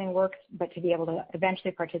indexing works, but to be able to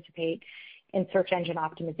eventually participate in search engine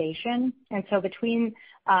optimization. And so between,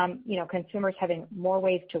 consumers having more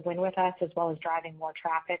ways to win with us, as well as driving more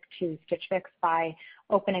traffic to Stitch Fix by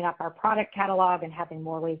opening up our product catalog and having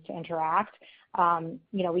more ways to interact,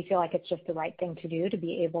 we feel like it's just the right thing to do to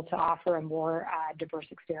be able to offer a more diverse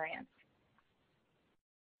experience.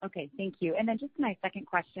 Okay, thank you. And then just my second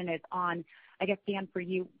question is on, I guess, Dan, for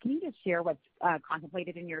you, can you just share what's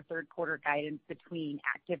contemplated in your third quarter guidance between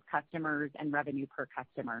active customers and revenue per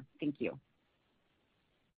customer? Thank you.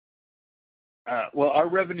 Well, our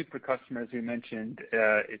revenue per customer, as we mentioned,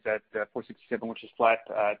 is at $467, which is flat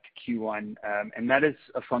to Q1, and that is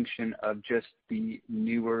a function of just the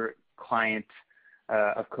newer client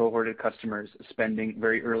of cohorted customers spending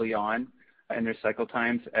very early on in their cycle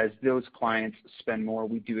times. As those clients spend more,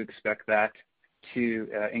 we do expect that to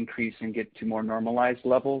increase and get to more normalized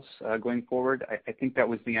levels going forward. I think that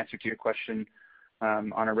was the answer to your question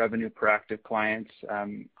on our revenue per active clients.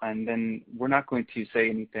 And then we're not going to say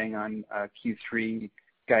anything on Q3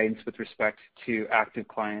 guidance with respect to active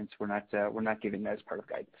clients. We're not giving that as part of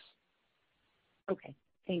guidance. Okay,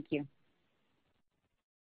 thank you.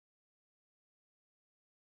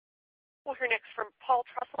 We'll hear next from Paul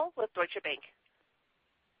Trussell with Deutsche Bank.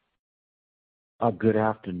 Good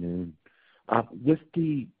afternoon. With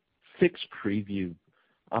the Fix preview,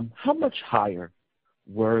 how much higher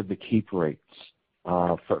were the keep rates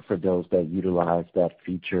for those that utilize that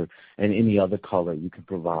feature, and any other color you can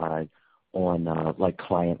provide on like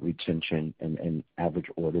client retention and average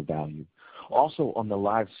order value. Also on the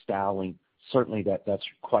live styling, certainly that's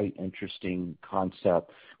quite interesting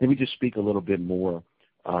concept. Maybe just speak a little bit more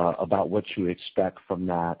about what you expect from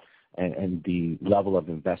that and the level of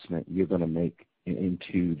investment you're going to make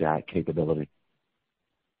into that capability.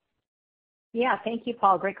 Yeah, thank you,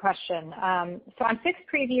 Paul. Great question. So on Fix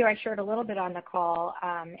Preview, I shared a little bit on the call,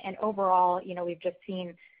 and overall, we've just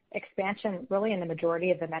seen expansion really in the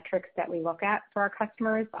majority of the metrics that we look at for our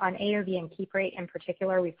customers. On AOV and keep rate in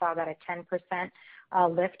particular, we saw about a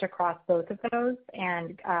 10% lift across both of those,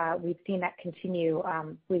 and we've seen that continue.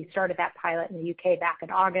 We started that pilot in the UK back in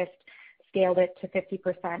August, scaled it to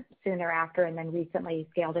 50% soon thereafter, and then recently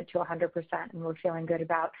scaled it to 100%, and we're feeling good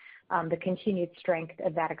about the continued strength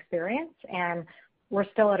of that experience. And we're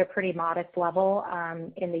still at a pretty modest level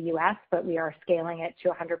in the U.S., but we are scaling it to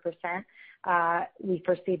 100%, we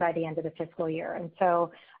foresee by the end of the fiscal year. And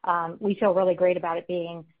so we feel really great about it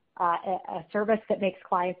being a service that makes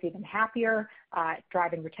clients even happier,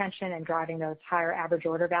 driving retention and driving those higher average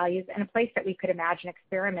order values, and a place that we could imagine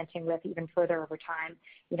experimenting with even further over time.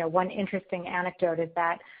 One interesting anecdote is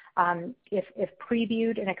that if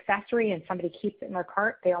previewed an accessory and somebody keeps it in their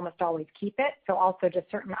cart, they almost always keep it. So also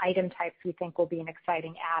just certain item types we think will be an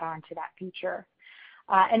exciting add-on to that feature.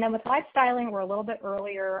 And then with live styling, we're a little bit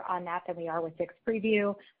earlier on that than we are with Fix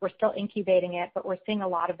Preview. We're still incubating it, but we're seeing a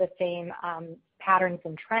lot of the same patterns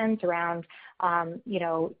and trends around,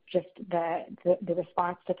 just the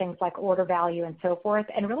response to things like order value and so forth,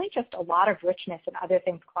 and really just a lot of richness and other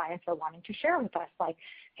things clients are wanting to share with us, like,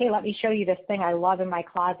 hey, let me show you this thing I love in my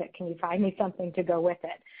closet. Can you find me something to go with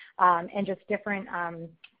it? And just different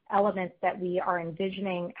elements that we are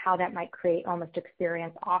envisioning how that might create almost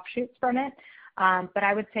experience offshoots from it. But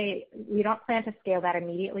I would say we don't plan to scale that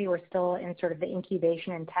immediately. We're still in sort of the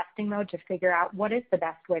incubation and testing mode to figure out what is the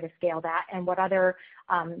best way to scale that and what other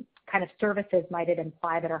kind of services might it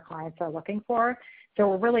imply that our clients are looking for. So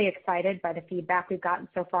we're really excited by the feedback we've gotten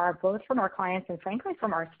so far, both from our clients and frankly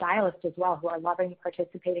from our stylists as well, who are loving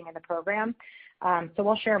participating in the program. So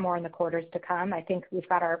we'll share more in the quarters to come. I think we've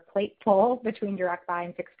got our plate full between Direct Buy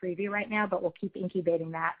and Fix Preview right now, but we'll keep incubating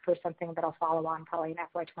that for something that'll follow on probably in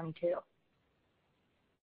FY22.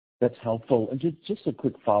 That's helpful. And just a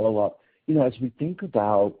quick follow-up. As we think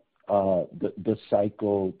about the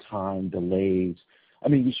cycle time delays,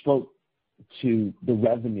 you spoke to the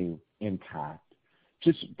revenue impact.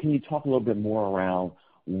 Just can you talk a little bit more around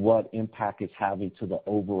what impact it's having to the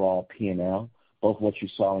overall P&L, both what you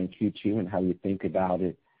saw in Q2 and how you think about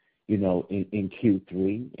it, in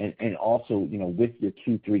Q3, and also, with your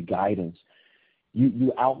Q3 guidance,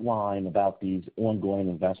 you outline about these ongoing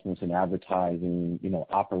investments in advertising,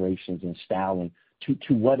 operations and styling.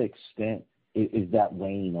 To what extent is that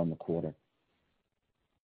weighing on the quarter?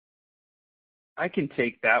 I can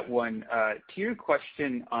take that one. To your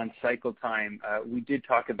question on cycle time, we did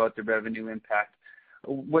talk about the revenue impact.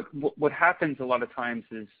 What happens a lot of times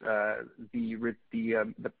is the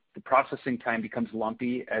processing time becomes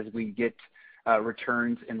lumpy as we get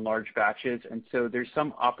returns in large batches, and so there's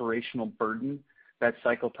some operational burden that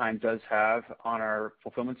cycle time does have on our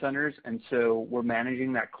fulfillment centers, and so we're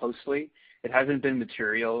managing that closely. It hasn't been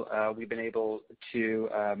material. We've been able to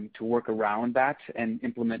work around that and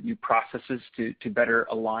implement new processes to better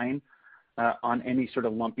align on any sort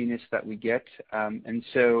of lumpiness that we get. And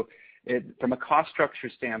so from a cost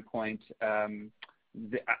structure standpoint,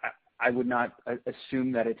 I would not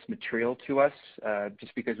assume that it's material to us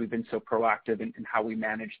just because we've been so proactive in how we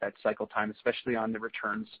manage that cycle time, especially on the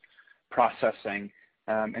returns processing.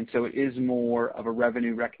 And so it is more of a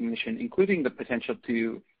revenue recognition, including the potential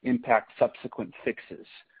to impact subsequent fixes.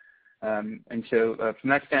 And so from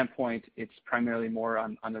that standpoint, it's primarily more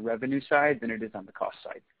on the revenue side than it is on the cost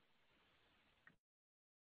side.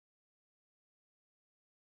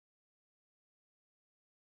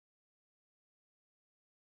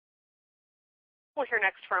 We'll hear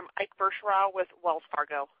next from Ike Boruchow with Wells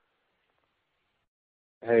Fargo.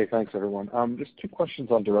 Hey, thanks, everyone. Just two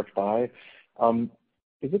questions on Direct Buy.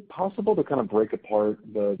 Is it possible to kind of break apart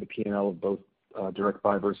the P&L of both Direct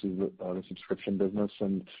Buy versus the subscription business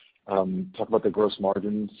and talk about the gross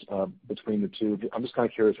margins between the two? I'm just kind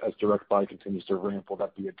of curious, as Direct Buy continues to ramp, will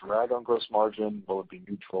that be a drag on gross margin? Will it be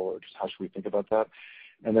neutral, or just how should we think about that?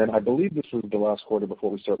 And then I believe this was the last quarter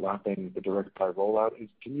before we start lapping the Direct Buy rollout.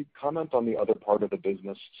 Can you comment on the other part of the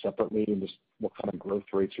business separately and just what kind of growth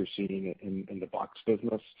rates you're seeing in the box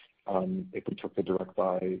business if we took the Direct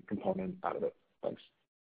Buy component out of it? Thanks.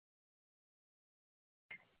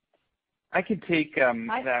 I could take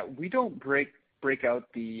that. We don't break. break out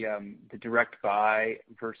the direct buy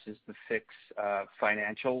versus the Fix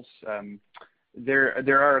financials.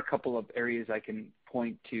 There are a couple of areas I can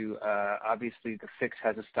point to. Obviously, the Fix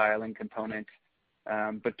has a styling component,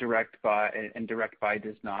 but direct buy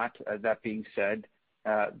does not. That being said,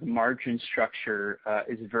 the margin structure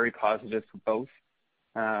is very positive for both.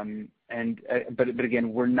 But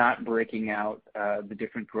again, we're not breaking out the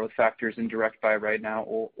different growth factors in direct buy right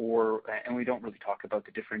now, and we don't really talk about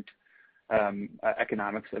the different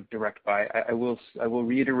economics of direct buy. I will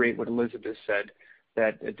reiterate what Elizabeth said,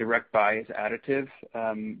 that direct buy is additive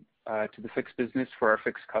to the Fix business for our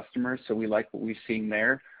Fix customers. So we like what we've seen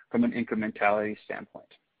there from an incrementality standpoint.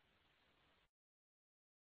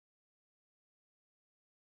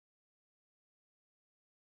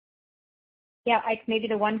 Yeah, Ike, maybe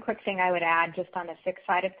the one quick thing I would add just on the Fix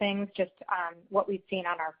side of things, just what we've seen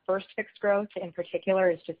on our first Fix growth in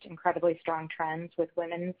particular is just incredibly strong trends with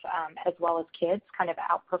women's as well as kids kind of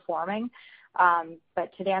outperforming.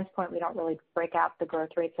 But to Dan's point, we don't really break out the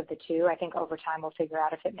growth rates of the two. I think over time we'll figure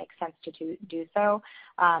out if it makes sense to do so.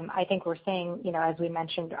 I think we're seeing, as we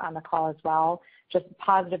mentioned on the call as well, just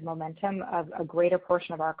positive momentum of a greater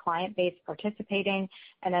portion of our client base participating.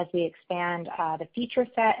 And as we expand the feature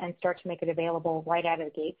set and start to make it available right out of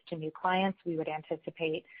the gates to new clients, we would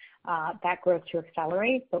anticipate that growth to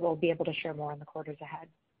accelerate, but we'll be able to share more in the quarters ahead.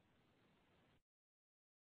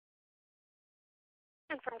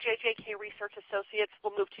 And from JJK Research Associates,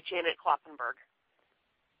 we'll move to Janet Kloppenburg.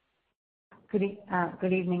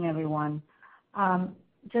 Good evening, everyone.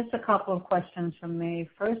 Just a couple of questions from me.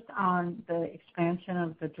 First, on the expansion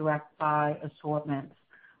of the direct buy assortments,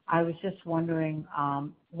 I was just wondering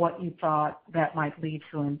what you thought that might lead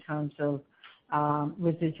to in terms of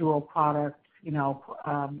residual products,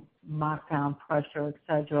 markdown pressure, et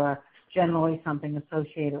cetera, generally something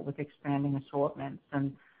associated with expanding assortments,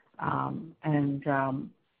 and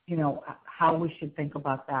how we should think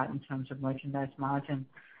about that in terms of merchandise margin.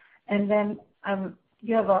 And then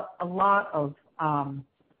you have a lot of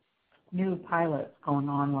new pilots going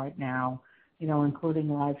on right now, including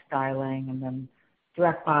live styling and then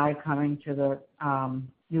direct buy coming to the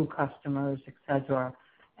new customers, et cetera.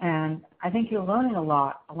 And I think you're learning a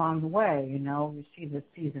lot along the way. You see the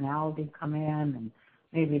seasonality come in and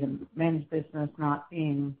maybe the men's business not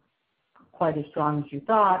being quite as strong as you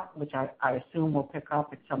thought, which I assume will pick up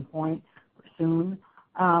at some point soon.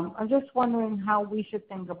 I'm just wondering how we should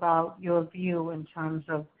think about your view in terms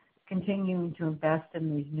of continuing to invest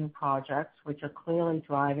in these new projects, which are clearly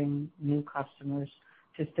driving new customers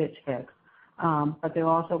to Stitch Fix. But they're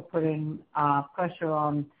also putting pressure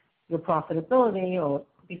on your profitability or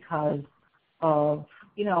because of,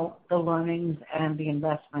 the learnings and the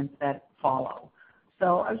investments that follow.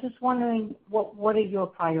 So I was just wondering what are your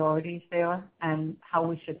priorities there and how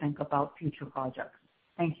we should think about future projects.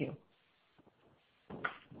 Thank you.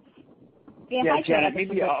 Yeah, Janet,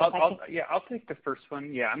 maybe I'll take the first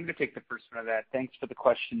one. Yeah, I'm going to take the first one of that. Thanks for the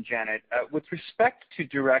question, Janet. With respect to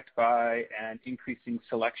direct buy and increasing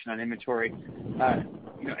selection on inventory,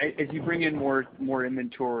 as you bring in more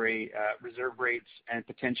inventory, reserve rates and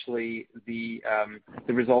potentially the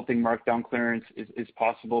resulting markdown clearance is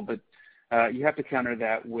possible, but you have to counter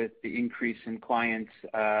that with the increase in clients,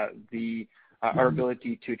 our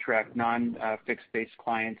ability to attract non-Fix-based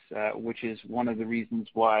clients, which is one of the reasons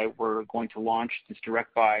why we're going to launch this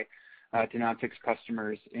direct buy to non-Fix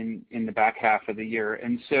customers in the back half of the year.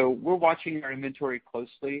 And so we're watching our inventory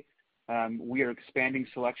closely. We are expanding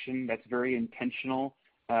selection. That's very intentional,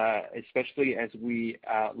 especially as we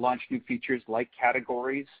launch new features like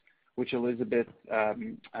categories, which Elizabeth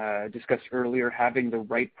discussed earlier. Having the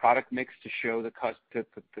right product mix to show the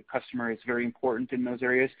customer is very important in those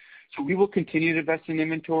areas. So we will continue to invest in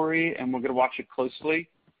inventory, and we're going to watch it closely.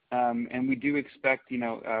 And we do expect,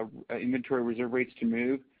 inventory reserve rates to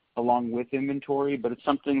move along with inventory, but it's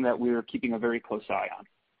something that we're keeping a very close eye on.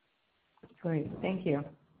 Great. Thank you.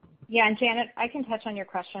 Yeah, and Janet, I can touch on your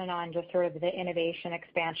question on just sort of the innovation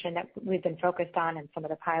expansion that we've been focused on and some of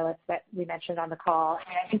the pilots that we mentioned on the call.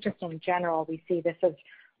 And I think just in general, we see this as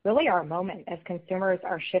really our moment as consumers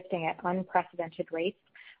are shifting at unprecedented rates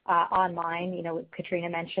online. Katrina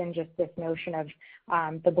mentioned just this notion of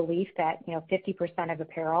the belief that, 50% of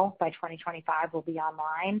apparel by 2025 will be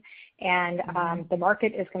online. And the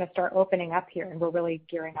market is going to start opening up here, and we're really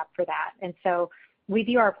gearing up for that. And so we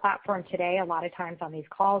view our platform today, a lot of times on these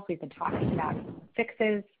calls, we've been talking about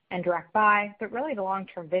Fixes and direct buy, but really the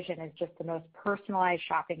long-term vision is just the most personalized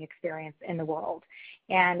shopping experience in the world.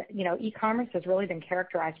 And, e-commerce has really been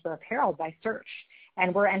characterized for apparel by search.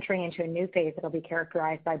 and we're entering into a new phase that'll be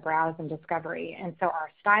characterized by browse and discovery. And so our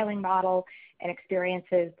styling model and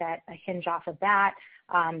experiences that hinge off of that,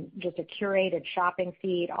 just a curated shopping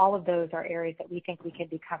feed, all of those are areas that we think we can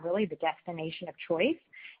become really the destination of choice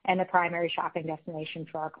and the primary shopping destination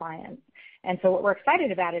for our clients. And so what we're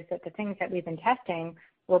excited about is that the things that we've been testing,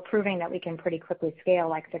 we're proving that we can pretty quickly scale,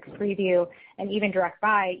 like Fix Preview and even Direct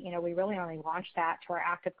Buy. We really only launched that to our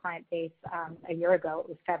active client base a year ago. It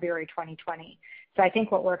was February 2020. So I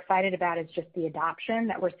think what we're excited about is just the adoption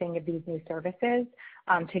that we're seeing of these new services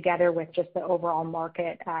together with just the overall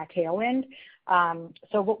market tailwind.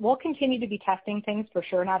 So we'll continue to be testing things for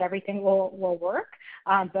sure. Not everything will work,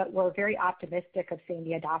 but we're very optimistic of seeing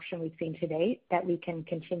the adoption we've seen to date, that we can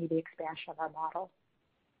continue the expansion of our model.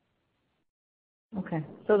 Okay,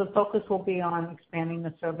 so the focus will be on expanding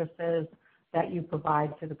the services that you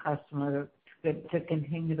provide to the customer to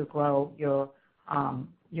continue to grow your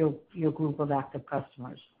group of active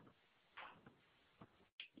customers.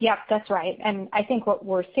 Yep, that's right. And I think what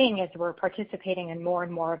we're seeing is we're participating in more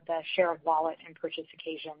and more of the share of wallet and purchase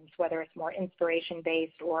occasions, whether it's more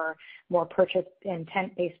inspiration-based or more purchase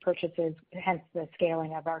intent-based purchases, hence the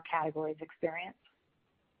scaling of our categories experience.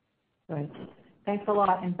 Right. Thanks a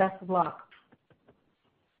lot, and best of luck.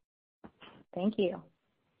 Thank you.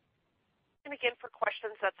 And again, for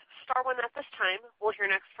questions, that's star one at this time. We'll hear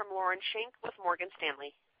next from Lauren Schenk with Morgan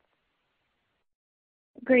Stanley.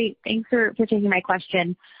 Great. Thanks for taking my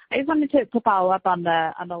question. I just wanted to follow up on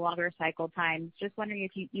the longer cycle times. Just wondering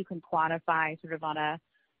if you can quantify sort of on a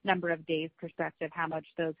number of days perspective how much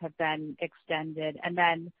those have been extended. And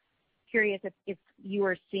then curious if you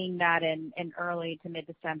were seeing that in early to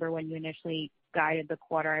mid-December when you initially guided the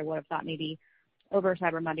quarter. I would have thought maybe over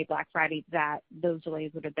Cyber Monday, Black Friday, that those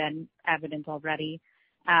delays would have been evident already.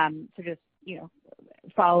 So just,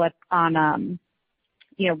 follow up on,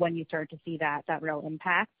 when you start to see that real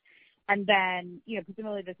impact. And then,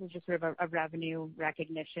 presumably this is just sort of a revenue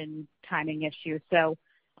recognition timing issue. So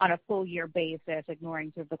on a full year basis,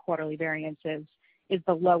 ignoring sort of the quarterly variances, is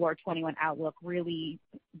the lower 21 outlook really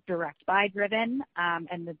Direct Buy driven?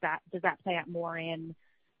 And does that play out more in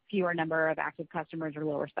fewer number of active customers or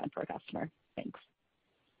lower spend per customer? Thanks.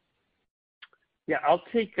 Yeah, I'll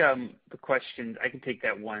take the question. I can take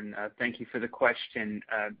that one. Thank you for the question.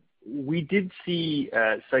 We did see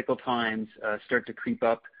cycle times start to creep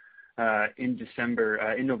up in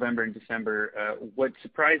November and December. What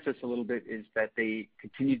surprised us a little bit is that they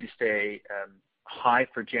continued to stay high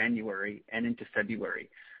for January and into February.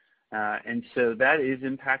 And so that is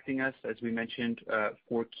impacting us, as we mentioned,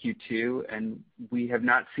 for Q2, and we have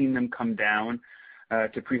not seen them come down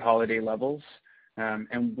to pre-holiday levels.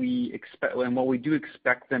 And while we do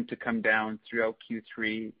expect them to come down throughout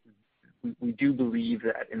Q3, we do believe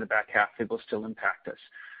that in the back half it will still impact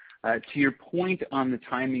us. To your point on the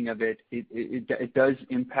timing of it, it does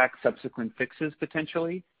impact subsequent fixes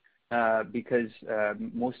potentially, because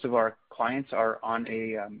most of our clients are on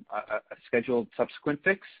a scheduled subsequent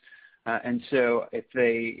fix. And so if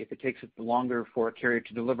it takes longer for a carrier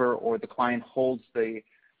to deliver or the client holds the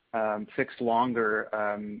fix longer,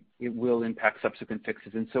 it will impact subsequent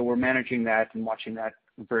fixes. And so we're managing that and watching that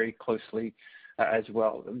very closely as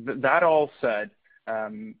well. That all said,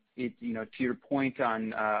 to your point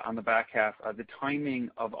on the back half, the timing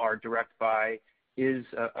of our Direct Buy is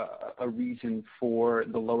a reason for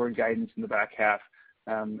the lower guidance in the back half,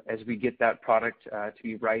 as we get that product to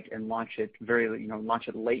be right and launch it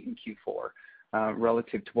late in Q4,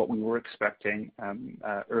 relative to what we were expecting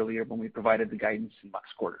earlier when we provided the guidance in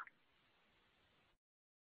last quarter.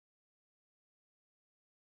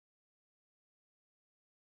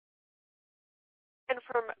 And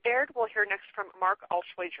from Baird, we'll hear next from Mark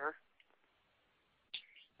Altschwager.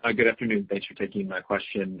 Good afternoon. Thanks for taking my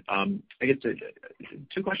question. I guess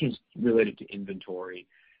two questions related to inventory.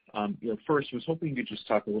 First, I was hoping you could just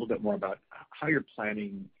talk a little bit more about how you're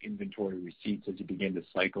planning inventory receipts as you begin to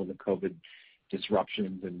cycle the COVID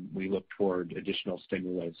disruptions and we look toward additional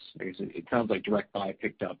stimulus. I guess it sounds like Direct Buy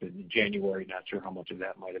picked up in January. Not sure how much of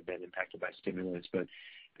that might have been impacted by stimulus, but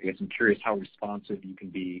I guess I'm curious how responsive you can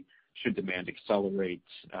be should demand accelerate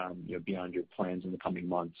beyond your plans in the coming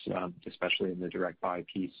months, especially in the Direct Buy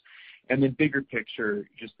piece. And then bigger picture,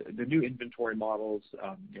 just the new inventory models,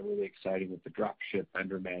 really exciting with the drop ship,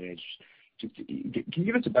 vendor managed. Can you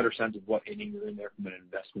give us a better sense of what inning you're in there from an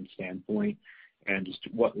investment standpoint, and just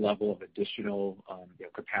what level of additional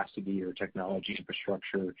capacity or technology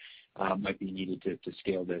infrastructure might be needed to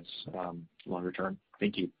scale this longer term?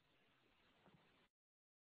 Thank you.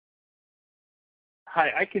 Hi,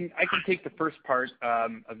 I can take the first part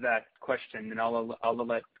of that question, and I'll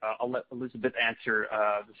let Elizabeth answer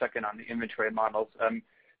the second on the inventory models.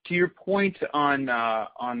 To your point on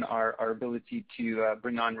our ability to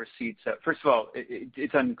bring on receipts, first of all,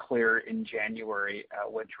 it's unclear in January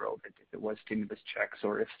what drove it, if it was stimulus checks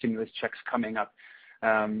or if stimulus checks coming up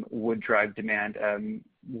would drive demand.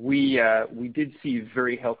 We did see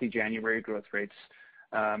very healthy January growth rates.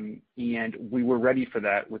 And we were ready for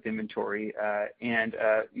that with inventory. And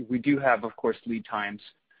we do have, of course, lead times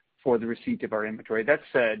for the receipt of our inventory. That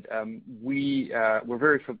said, we're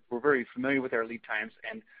very familiar with our lead times,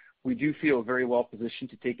 and we do feel very well positioned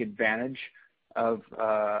to take advantage of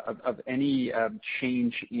any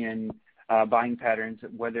change in buying patterns,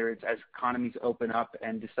 whether it's as economies open up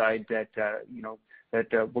and decide that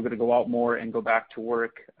we're going to go out more and go back to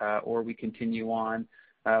work, or we continue on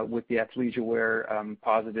with the athleisure wear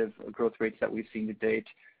positive growth rates that we've seen to date.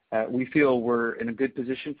 We feel we're in a good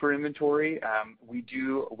position for inventory.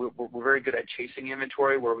 We're very good at chasing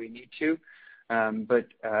inventory where we need to. But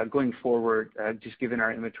going forward, just given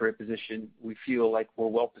our inventory position, we feel like we're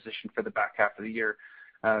well positioned for the back half of the year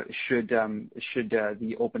should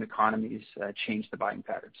the open economies change the buying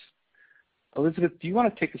patterns. Elizabeth, do you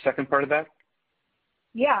want to take the second part of that?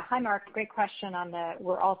 Yeah. Hi, Mark. Great question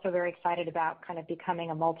we're also very excited about kind of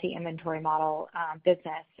becoming a multi-inventory model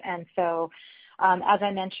business. And so as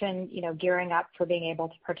I mentioned, gearing up for being able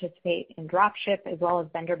to participate in dropship as well as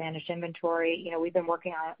vendor managed inventory. We've been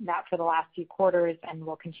working on that for the last few quarters and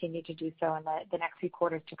will continue to do so in the next few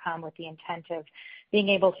quarters to come, with the intent of being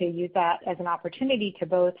able to use that as an opportunity to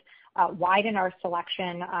both widen our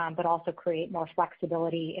selection, but also create more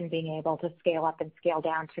flexibility in being able to scale up and scale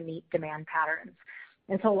down to meet demand patterns.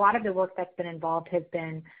 And so a lot of the work that's been involved has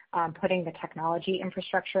been putting the technology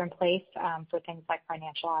infrastructure in place for things like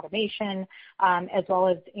financial automation, as well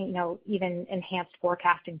as even enhanced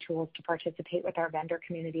forecasting tools to participate with our vendor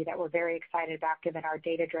community that we're very excited about, given our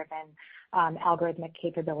data-driven algorithmic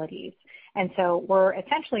capabilities. And so we're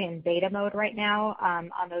essentially in beta mode right now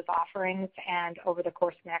on those offerings, and over the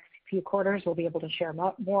course of the next few quarters, we'll be able to share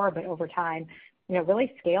more, but over time,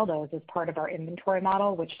 really scale those as part of our inventory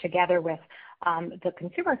model, which together with the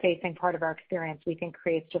consumer-facing part of our experience, we think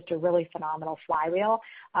creates just a really phenomenal flywheel.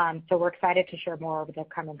 So we're excited to share more over the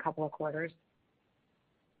coming couple of quarters.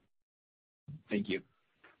 Thank you.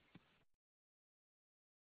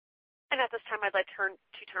 And at this time, I'd like to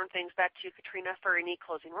turn things back to Katrina for any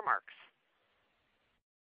closing remarks.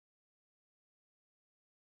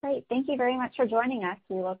 Great. Thank you very much for joining us.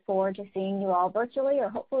 We look forward to seeing you all virtually or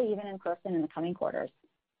hopefully even in person in the coming quarters.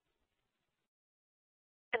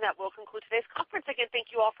 And that will conclude today's conference. Again, thank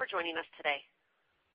you all for joining us today.